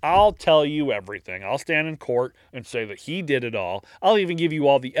 listen, I'll tell you everything. I'll stand in court and say that he did it all. I'll even give you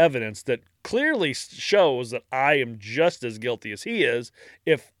all the evidence that clearly shows that I am just as guilty as he is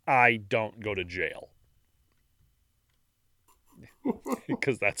if I don't go to jail.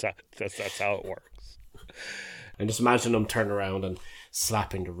 Because that's how it works. And just imagine them turning around and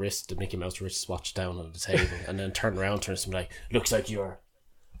slapping the Mickey Mouse wristwatch down on the table, and then turn around, turn to somebody like, looks like you're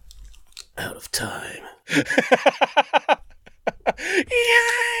out of time.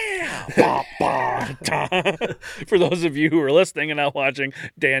 Yeah! Bah, bah, da. For those of you who are listening and not watching,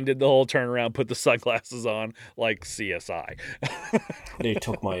 Dan did the whole turnaround, put the sunglasses on like CSI. They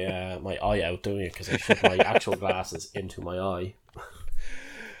took my my eye out, don't you? Because I shoved my actual glasses into my eye.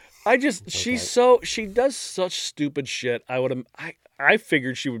 She does such stupid shit. I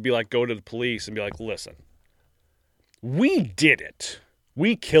figured she would be like, go to the police and be like, listen, we did it.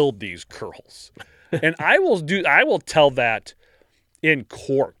 We killed these girls. And I will tell that in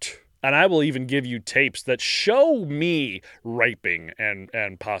court. And I will even give you tapes that show me raping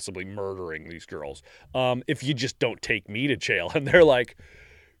and possibly murdering these girls. If you just don't take me to jail. And they're like,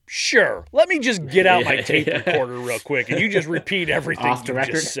 sure, let me just get out my tape recorder real quick, and you just repeat everything Off the you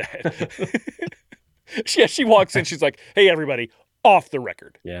record? just said. Yeah, she walks in, she's like, hey, everybody, off the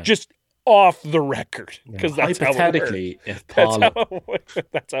record. Yeah. Just off the record. Because that's how it works. Hypothetically, if Paul...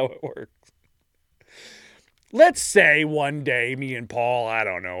 That's how it works. Let's say one day me and Paul, I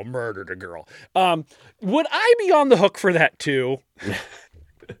don't know, murdered a girl. Would I be on the hook for that too?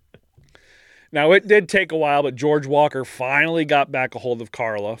 Now, it did take a while, but George Walker finally got back a hold of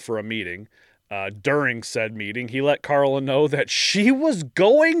Karla for a meeting. During said meeting, he let Karla know that she was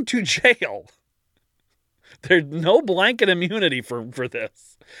going to jail. There's no blanket immunity for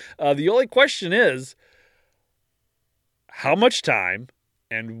this. The only question is, how much time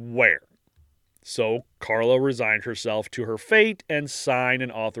and where? So Karla resigned herself to her fate and signed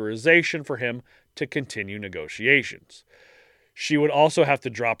an authorization for him to continue negotiations. She would also have to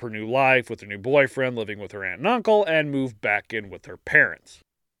drop her new life with her new boyfriend, living with her aunt and uncle, and move back in with her parents.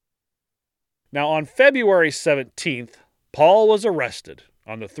 Now, on February 17th, Paul was arrested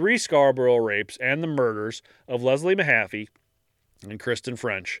on the 3 Scarborough rapes and the murders of Leslie Mahaffey and Kristen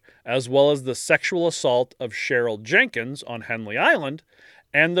French, as well as the sexual assault of Cheryl Jenkins on Henley Island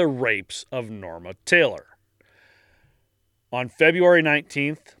and the rapes of Norma Taylor. On February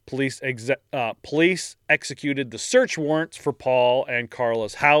 19th, police executed the search warrants for Paul and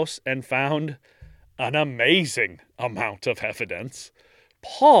Karla's house and found an amazing amount of evidence.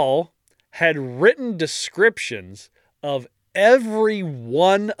 Paul had written descriptions of every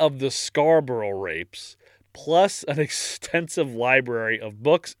one of the Scarborough rapes, plus an extensive library of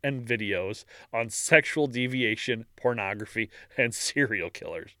books and videos on sexual deviation, pornography, and serial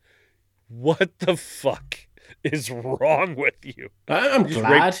killers. What the fuck is wrong with you? I'm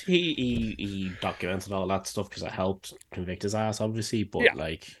glad he documented all that stuff because it helped convict his ass, obviously. But Yeah.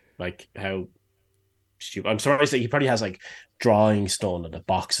 like how stupid. I'm sorry, so he probably has like drawings done on the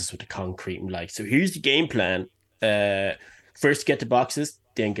boxes with the concrete and like, so here's the game plan. First get the boxes,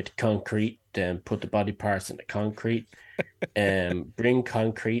 then get the concrete, then put the body parts in the concrete, and bring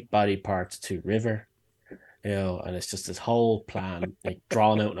concrete body parts to river. You know, and it's just this whole plan, like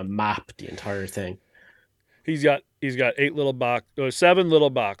drawn out on a map, the entire thing. He's got 7 little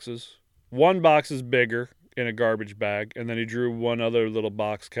boxes. One box is bigger in a garbage bag, and then he drew one other little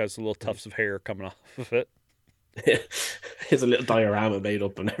box that has little tufts of hair coming off of it. There's a little diorama made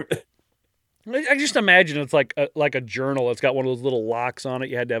up and everything. I just imagine it's like a journal. It's got one of those little locks on it.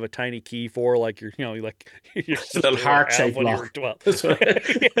 You had to have a tiny key for, like your It's a little heart-shaped lock.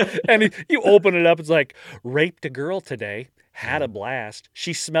 And you open it up. It's like, raped a girl today. Had a blast.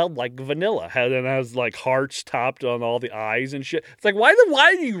 She smelled like vanilla. Has like hearts topped on all the eyes and shit. It's like, why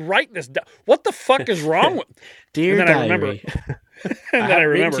do you write this down? What the fuck is wrong with? Dear and then diary. I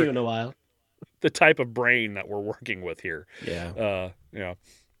remember to you in a while. the type of brain that we're working with here. Yeah.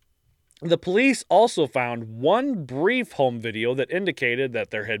 The police also found one brief home video that indicated that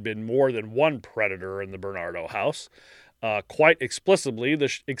there had been more than one predator in the Bernardo house. Quite explicitly,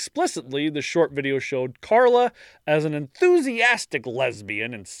 the short video showed Karla as an enthusiastic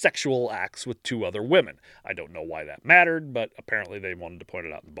lesbian in sexual acts with 2 other women. I don't know why that mattered, but apparently they wanted to point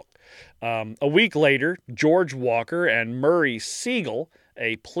it out in the book. A week later, George Walker and Murray Siegel,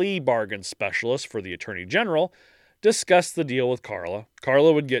 a plea bargain specialist for the Attorney General, discussed the deal with Karla.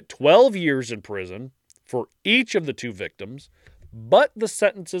 Karla would get 12 years in prison for each of the 2 victims, but the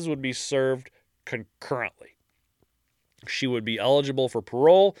sentences would be served concurrently. She would be eligible for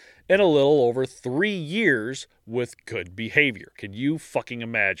parole in a little over 3 years with good behavior. Can you fucking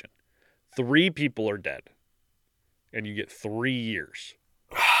imagine? 3 people are dead, and you get 3 years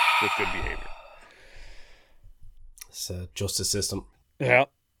with good behavior. It's a justice system. Yeah.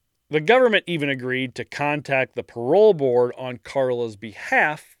 The government even agreed to contact the parole board on Karla's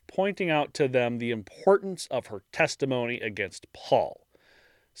behalf, pointing out to them the importance of her testimony against Paul.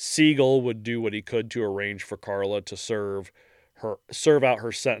 Siegel would do what he could to arrange for Karla to serve out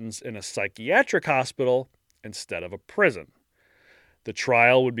her sentence in a psychiatric hospital instead of a prison. The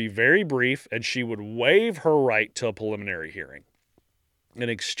trial would be very brief, and she would waive her right to a preliminary hearing. In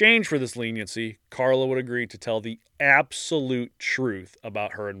exchange for this leniency, Karla would agree to tell the absolute truth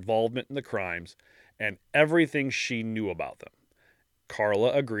about her involvement in the crimes and everything she knew about them.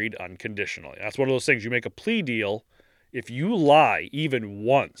 Karla agreed unconditionally. That's one of those things. You make a plea deal. If you lie even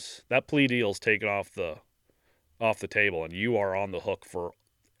once, that plea deal is taken off the table, and you are on the hook for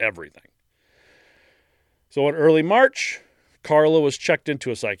everything. So in early March, Karla was checked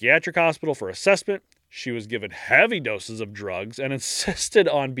into a psychiatric hospital for assessment. She was given heavy doses of drugs and insisted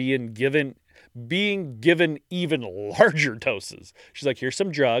on being given even larger doses. She's like, "Here's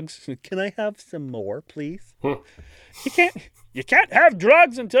some drugs. Can I have some more, please?" You can't have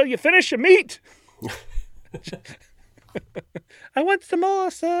drugs until you finish your meat. I want some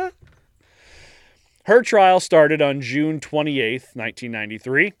more, sir. Her trial started on June 28th,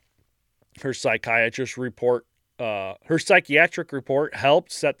 1993. Her psychiatric report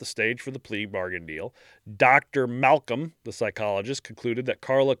helped set the stage for the plea bargain deal. Dr. Malcolm, the psychologist, concluded that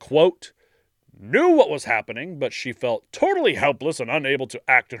Karla, quote, knew what was happening, but she felt totally helpless and unable to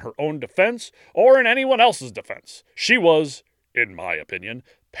act in her own defense or in anyone else's defense. She was, in my opinion,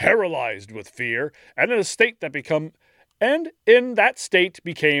 paralyzed with fear and in that state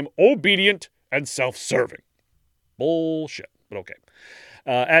became obedient and self-serving. Bullshit, but okay.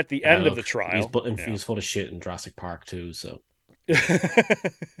 At the end of the trial... He's full of shit in Jurassic Park too, so...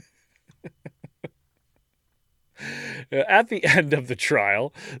 At the end of the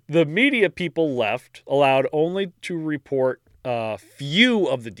trial, the media people left, allowed only to report a few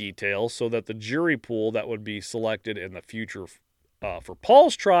of the details so that the jury pool that would be selected in the future for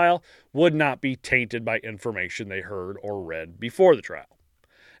Paul's trial would not be tainted by information they heard or read before the trial.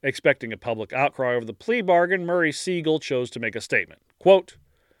 Expecting a public outcry over the plea bargain, Murray Siegel chose to make a statement. Quote,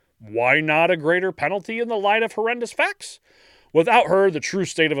 "Why not a greater penalty in the light of horrendous facts? Without her, the true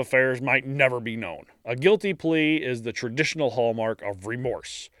state of affairs might never be known. A guilty plea is the traditional hallmark of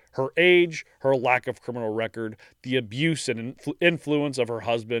remorse. Her age, her lack of criminal record, the abuse and influence of her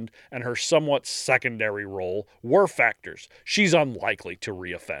husband, and her somewhat secondary role were factors. She's unlikely to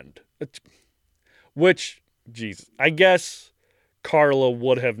reoffend." Which, Jesus, I guess Karla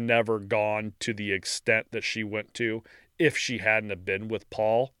would have never gone to the extent that she went to if she hadn't have been with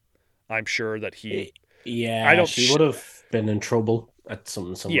Paul. I'm sure that he... Yeah, she would have been in trouble at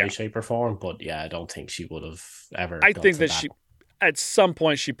some way, shape, or form. But yeah, I don't think she would have ever. I think that she, at some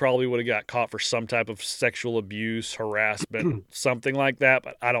point, she probably would have got caught for some type of sexual abuse, harassment, something like that.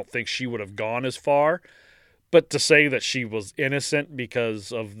 But I don't think she would have gone as far. But to say that she was innocent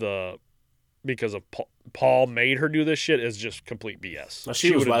because of Paul made her do this shit is just complete BS. Well, she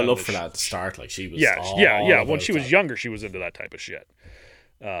was well up for that at the start. Like she was. Yeah. When she was younger, she was into that type of shit.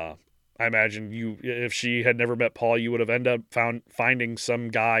 I imagine if she had never met Paul, you would have ended up finding some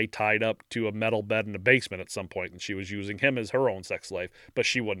guy tied up to a metal bed in a basement at some point, and she was using him as her own sex slave, but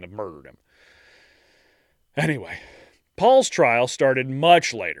she wouldn't have murdered him. Anyway, Paul's trial started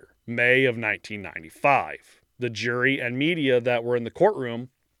much later, May of 1995. The jury and media that were in the courtroom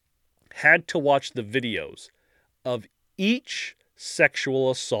had to watch the videos of each sexual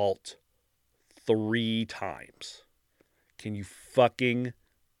assault 3 times. Can you fucking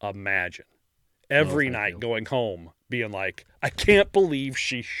imagine? Every night going home being like, I can't believe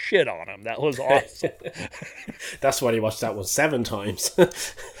she shit on him. That was awesome. That's why he watched that one 7 times.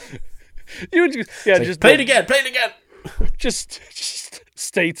 Just play it again. Just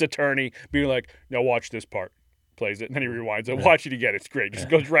state's attorney being like, now watch this part. Plays it, and then he rewinds it. Watch it again. It's great. Just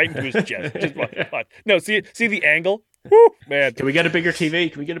goes right into his chest. Just watch. No, see the angle? Woo, man. Can we get a bigger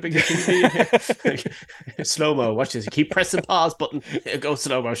TV? Slow-mo. Watch this. Keep pressing pause button. Go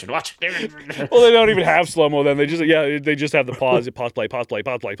slow motion. Watch it. Well, they don't even have slow-mo then. They just have the pause. Pause, play.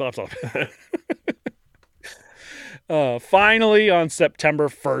 Finally, on September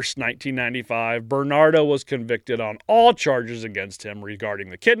 1st, 1995, Bernardo was convicted on all charges against him regarding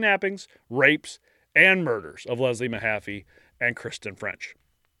the kidnappings, rapes, and murders of Leslie Mahaffey and Kristen French.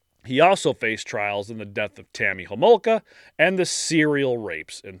 He also faced trials in the death of Tammy Homolka and the serial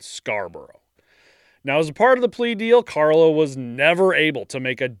rapes in Scarborough. Now, as a part of the plea deal, Karla was never able to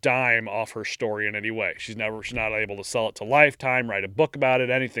make a dime off her story in any way. She's not able to sell it to Lifetime, write a book about it,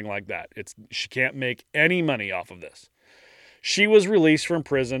 anything like that. She can't make any money off of this. She was released from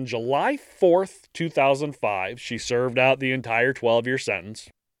prison July 4th, 2005. She served out the entire 12-year sentence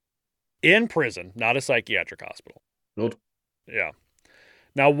in prison, not a psychiatric hospital. Good. Yeah.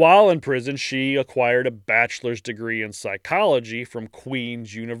 Now, while in prison, she acquired a bachelor's degree in psychology from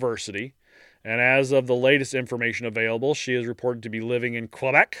Queen's University. And as of the latest information available, she is reported to be living in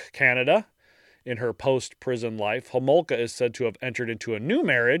Quebec, Canada, In her post-prison life, Homolka is said to have entered into a new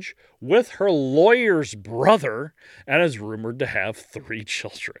marriage with her lawyer's brother and is rumored to have 3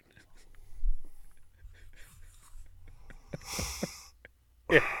 children.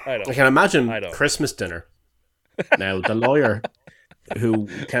 Yeah, I can imagine Christmas dinner. Now, the lawyer who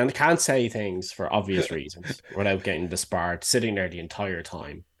can't say things for obvious reasons without getting disbarred, sitting there the entire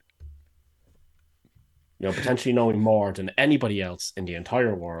time. Potentially knowing more than anybody else in the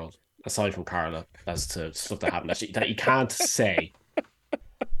entire world, aside from Karla, as to stuff that happened that he can't say.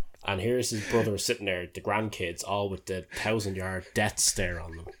 And here's his brother sitting there, the grandkids, all with the 1,000-yard death stare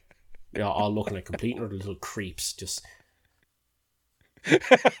on them. All looking like complete little creeps, just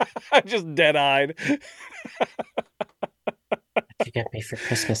dead-eyed. What you get me for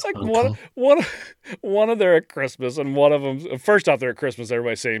Christmas, like Uncle? One of them at Christmas, and one of them, first off, they're at Christmas,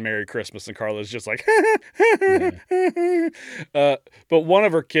 everybody's saying Merry Christmas, and Karla's just like, but one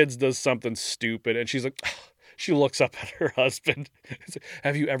of her kids does something stupid, and she's like, she looks up at her husband.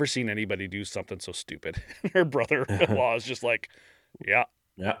 Have you ever seen anybody do something so stupid? And her brother-in-law is just like, yeah,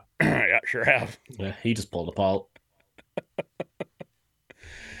 yeah, sure have. Yeah, he just pulled a Paul.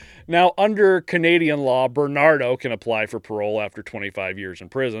 Now, under Canadian law, Bernardo can apply for parole after 25 years in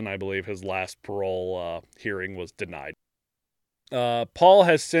prison. I believe his last parole hearing was denied. Paul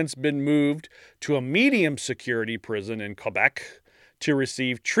has since been moved to a medium security prison in Quebec to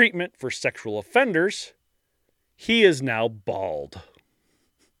receive treatment for sexual offenders. He is now bald.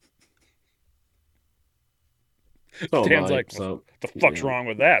 Dan's like, what the fuck's wrong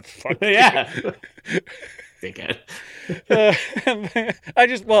with that? Fuck yeah. Dickhead.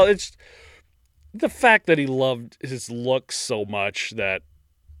 It's the fact that he loved his looks so much that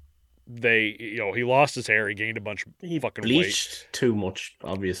he lost his hair, he gained a bunch of fucking bleached weight. Too much,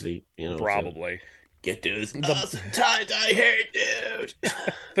 obviously, probably. So get those tie-dye hair,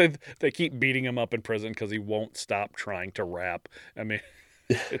 dude. They keep beating him up in prison because he won't stop trying to rap. I mean,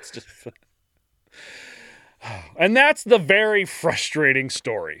 it's just... And that's the very frustrating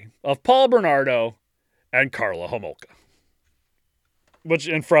story of Paul Bernardo and Karla Homolka.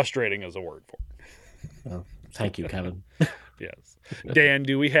 And frustrating is a word for it. Oh, thank you, Kevin. Yes. Dan,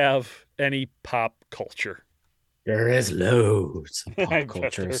 do we have any pop culture? There is loads of pop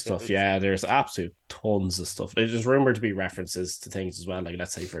culture stuff. Yeah, there's absolute tons of stuff. There's rumored to be references to things as well. Like,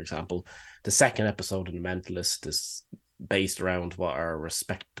 let's say, for example, the second episode of The Mentalist is based around what our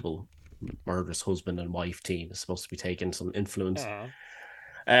respectable murderous husband and wife team is supposed to be taking some influence.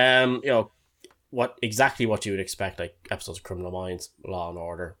 What you would expect, like episodes of Criminal Minds, Law and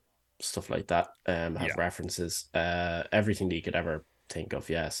Order, stuff like that, have references, everything that you could ever think of.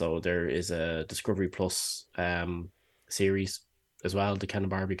 Yeah, so there is a Discovery Plus series as well, the Ken and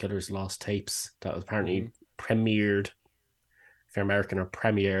Barbie Killers Lost Tapes, that was apparently premiered, if you're American, or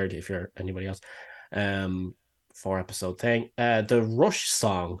premiered if you're anybody else, 4-episode thing. The Rush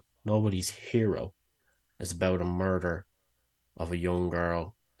song Nobody's Hero is about a murder of a young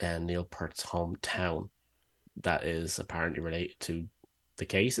girl in Neil Peart's hometown that is apparently related to the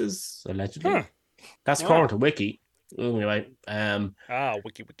cases, allegedly. That's according to Wiki. Anyway,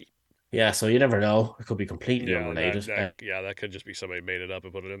 Wiki. Yeah, so you never know. It could be completely unrelated. That could just be somebody made it up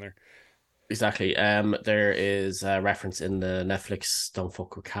and put it in there. Exactly. There is a reference in the Netflix Don't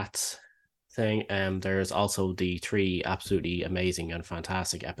Fuck With Cats thing. There's also the 3 absolutely amazing and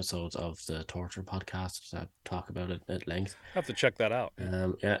fantastic episodes of the Torture podcast that talk about it at length. I have to check that out.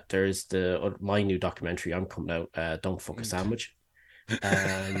 There's my new documentary I'm coming out, Don't Fuck a Sandwich.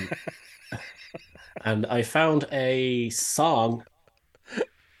 And I found a song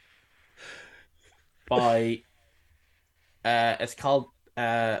by it's called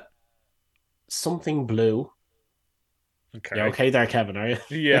Something Blue. Okay. You're okay there, Kevin, are you?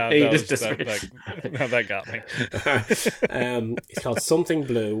 Yeah, that got me. It's called Something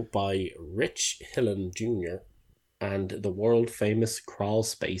Blue by Rich Hillen Jr. and the world famous Crawl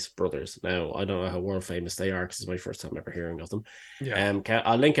Space Brothers. Now, I don't know how world famous they are because it's my first time ever hearing of them. Yeah.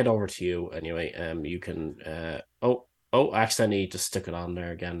 I'll link it over to you anyway. You can accidentally just stick it on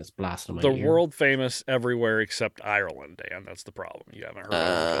there again. It's blasting my ear. The world famous everywhere except Ireland, Dan. That's the problem. You haven't heard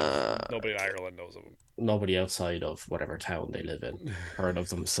of them. Nobody in Ireland knows of them. Nobody outside of whatever town they live in heard of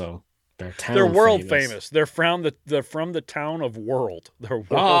them. So they're world famous. They're from the town of World. They're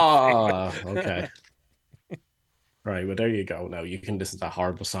world famous. Okay. Right, well, there you go. Now you can listen to that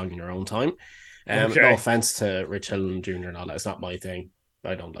horrible song in your own time. No offense to Rich Hillen Jr. and all that. It's not my thing.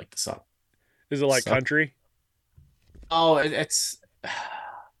 I don't like the song. Is it like country? Oh, it's.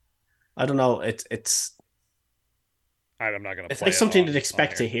 I don't know. It's. I'm not gonna. It's like something you'd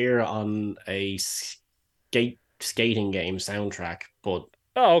expect to hear on a skating game soundtrack, but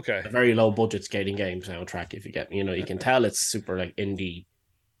Oh, okay. A very low budget skating game soundtrack. If you get, you can tell it's super like indie,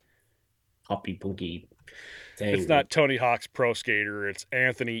 hoppy, punky thing. It's not Tony Hawk's Pro Skater. It's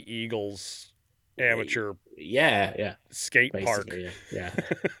Anthony Eagle's amateur yeah skate park. Yeah.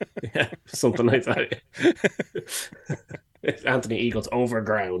 Yeah, something like that. It's Anthony Eagle's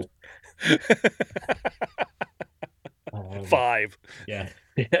Overground. 5. Yeah.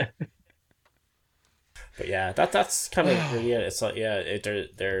 But yeah, that's kind of really it. It's like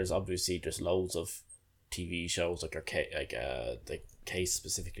there's obviously just loads of TV shows like the case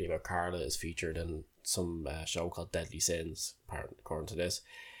specifically about Karla is featured in some show called Deadly Sins, according to this.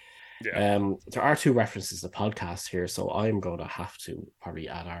 Yeah. There are 2 references to podcasts here, so I'm going to have to probably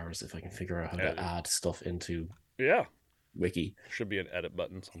add ours if I can figure out how to add stuff into Wiki. Should be an edit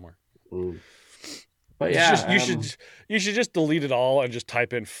button somewhere. But yeah, you should just delete it all and just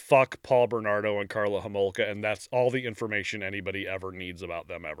type in "fuck Paul Bernardo and Karla Homolka," and that's all the information anybody ever needs about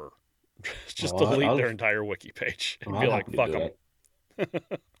them ever. Just delete their entire wiki page and be like, "Fuck them."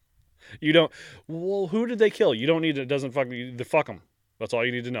 You don't. Well, who did they kill? You don't need to. It doesn't fuck you. Fuck them. That's all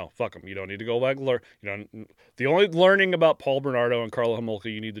you need to know. Fuck them. You don't need to go back and learn. The only learning about Paul Bernardo and Karla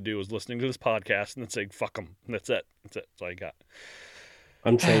Homolka you need to do is listening to this podcast and then saying "fuck them." And that's it. That's all you got.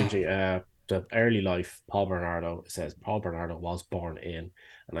 I'm changing. The early life, Paul Bernardo, it says Paul Bernardo was born in,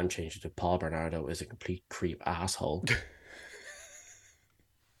 and I'm changing to Paul Bernardo is a complete creep asshole.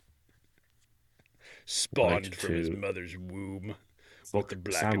 Spawned from his mother's womb with the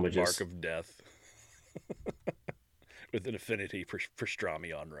blackened mark of death. With an affinity for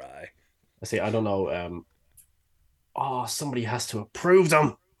pastrami on rye. I see, I don't know. Somebody has to approve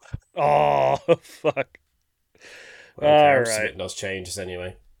them. Oh, fuck. All right. Submitting those changes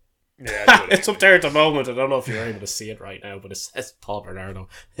anyway. Yeah, it's up there at the moment. I don't know if you're able to see it right now, but it says Paul Bernardo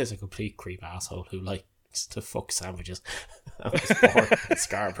is a complete creep asshole who likes to fuck sandwiches.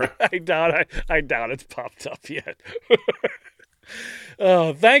 Scarborough. I doubt it's popped up yet.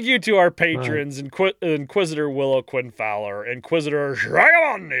 Thank you to our patrons, Inquisitor Willow Quinn Fowler, Inquisitor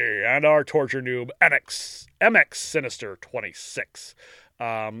Shragamandi, and our torture noob MX Sinister 26.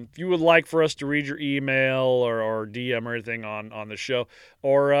 If you would like for us to read your email or DM or anything on the show,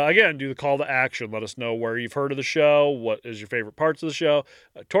 or again, do the call to action, let us know where you've heard of the show, what is your favorite parts of the show,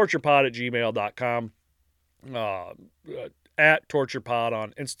 torturepod@gmail.com, at torturepod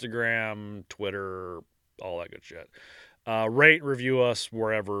on Instagram, Twitter, all that good shit. Rate and review us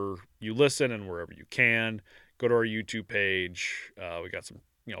wherever you listen and wherever you can. Go to our YouTube page. We got some,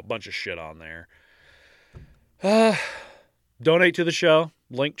 a bunch of shit on there. Donate to the show.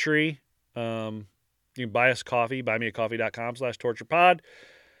 Linktree. You can buy us coffee. buymeacoffee.com/torturepod.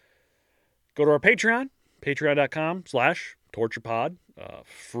 Go to our Patreon. patreon.com/torturepod.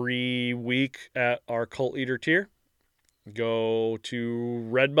 Free week at our Cult Leader tier. Go to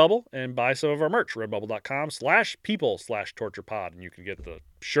Redbubble and buy some of our merch. Redbubble.com/people/torturepod. And you can get the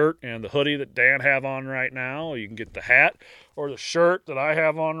shirt and the hoodie that Dan have on right now. You can get the hat or the shirt that I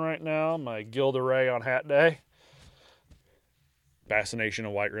have on right now. My Gilda Ray on hat day. Fascination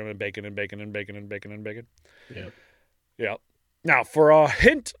of white rim and bacon and bacon and bacon and bacon and bacon. Yep. Yep. Now, for a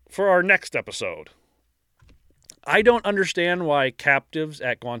hint for our next episode. I don't understand why captives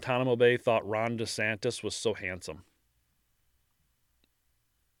at Guantanamo Bay thought Ron DeSantis was so handsome.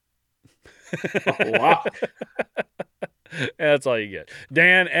 Oh, wow. That's all you get.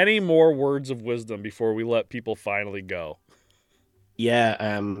 Dan, any more words of wisdom before we let people finally go?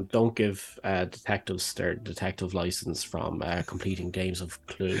 Yeah, don't give detectives their detective license from completing games of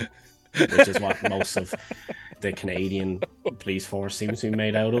Clue, which is what most of the Canadian police force seems to be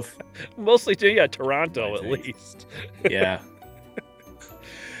made out of. Mostly, Toronto at least. Yeah.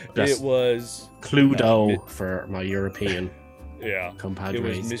 It was Cluedo for my European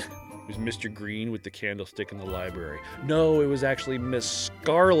compadres. It was Mr. Green with the candlestick in the library. No, it was actually Miss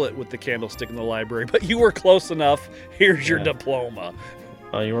Scarlet with the candlestick in the library, but you were close enough. Here's your diploma.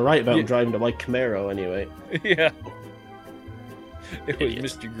 Oh, you were right about him driving the white Camaro anyway. Yeah. It was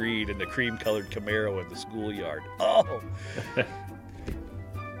Mr. Green and the cream-colored Camaro in the schoolyard. Oh!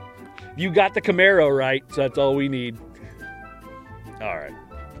 You got the Camaro right, so that's all we need. All right.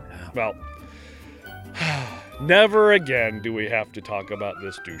 Well, never again do we have to talk about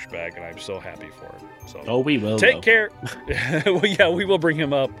this douchebag, and I'm so happy for him. So, we will. Take care. Well, yeah, we will bring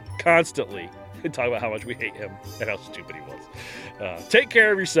him up constantly and talk about how much we hate him and how stupid he was. Take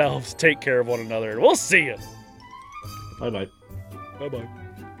care of yourselves. Take care of one another, and we'll see you. Bye-bye. Bye-bye.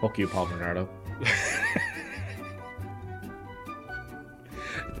 Fuck you, Paul Bernardo.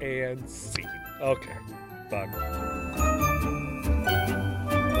 And scene. Okay. Bye.